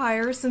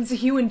vampire since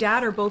you and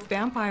Dad are both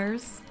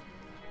vampires.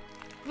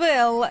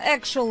 Well,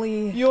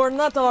 actually, you're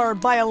not our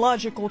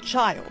biological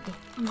child.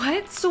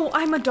 What? So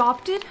I'm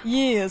adopted?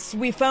 Yes,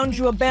 we found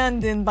you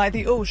abandoned by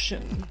the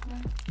ocean.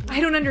 I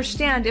don't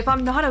understand. If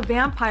I'm not a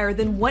vampire,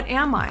 then what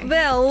am I?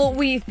 Well,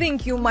 we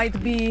think you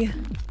might be...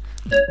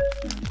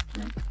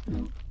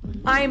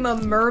 I'm a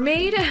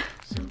mermaid?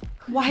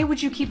 Why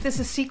would you keep this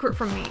a secret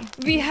from me?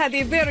 We had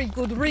a very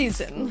good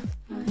reason.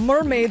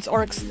 Mermaids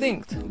are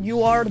extinct.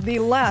 You are the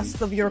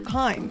last of your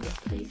kind.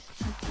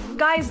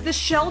 Guys, this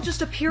shell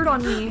just appeared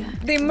on me.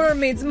 The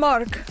mermaid's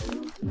mark.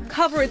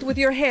 Cover it with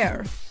your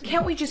hair.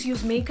 Can't we just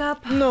use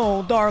makeup?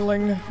 No,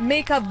 darling.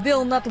 Makeup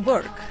will not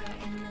work.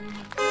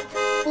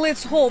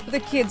 Let's hope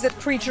the kids at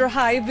Creature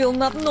High will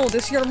not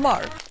notice your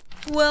mark.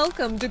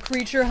 Welcome to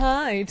Creature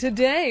High.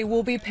 Today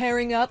we'll be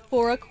pairing up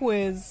for a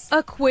quiz.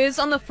 A quiz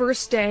on the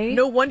first day?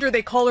 No wonder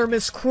they call her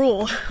Miss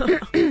Cruel.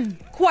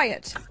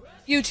 Quiet.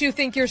 You two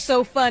think you're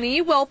so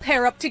funny? Well,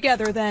 pair up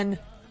together then.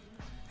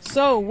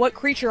 So, what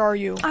creature are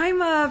you?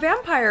 I'm a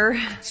vampire.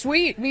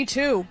 Sweet, me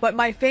too, but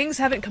my fangs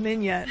haven't come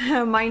in yet.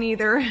 Mine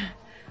either.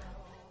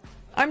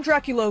 I'm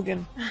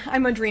Draculogan.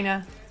 I'm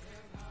Adrena.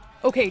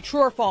 Okay, true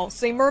or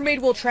false? A mermaid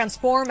will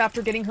transform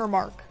after getting her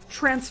mark.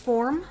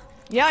 Transform?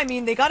 Yeah, I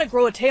mean, they gotta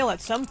grow a tail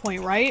at some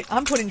point, right?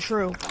 I'm putting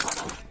true.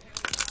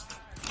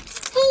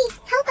 Hey,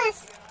 help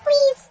us,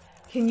 please.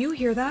 Can you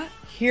hear that?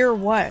 Hear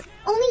what?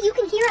 Only you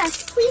can hear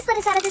us. Please let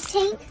us out of this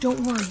tank.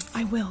 Don't worry,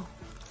 I will.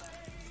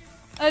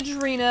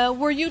 Adrena,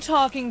 were you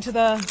talking to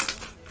the...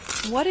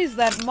 What is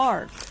that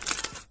mark?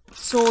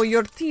 So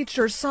your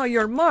teacher saw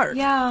your mark?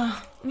 Yeah.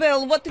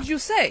 Well, what did you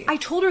say? I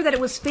told her that it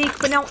was fake,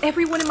 but now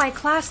everyone in my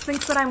class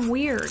thinks that I'm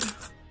weird.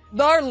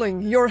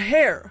 Darling, your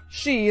hair.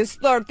 She is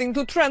starting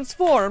to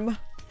transform.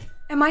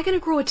 Am I gonna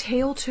grow a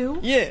tail too?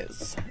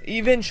 Yes,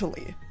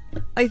 eventually.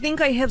 I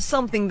think I have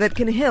something that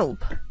can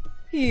help.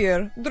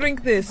 Here,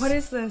 drink this. What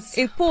is this?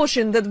 A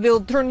potion that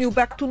will turn you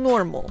back to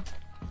normal.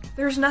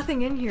 There's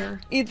nothing in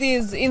here. It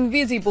is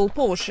invisible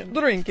potion.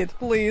 Drink it,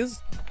 please.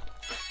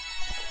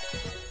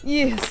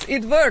 Yes,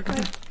 it worked.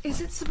 But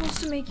is it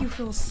supposed to make you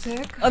feel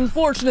sick?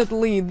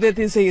 Unfortunately, that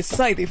is a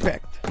side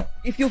effect.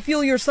 If you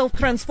feel yourself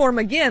transform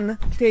again,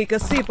 take a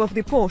sip of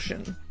the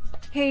potion.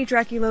 Hey,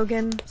 Dracky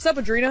Logan. Sup,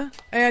 Adrena?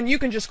 And you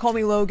can just call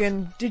me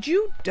Logan. Did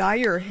you dye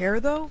your hair,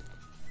 though?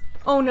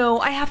 Oh no,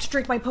 I have to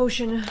drink my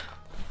potion.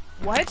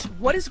 What?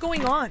 What is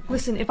going on?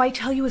 Listen, if I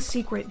tell you a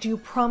secret, do you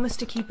promise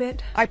to keep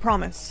it? I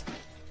promise.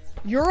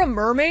 You're a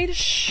mermaid?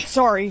 Shh.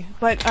 Sorry,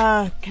 but,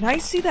 can I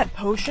see that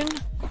potion?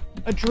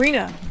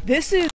 Adrena, this is...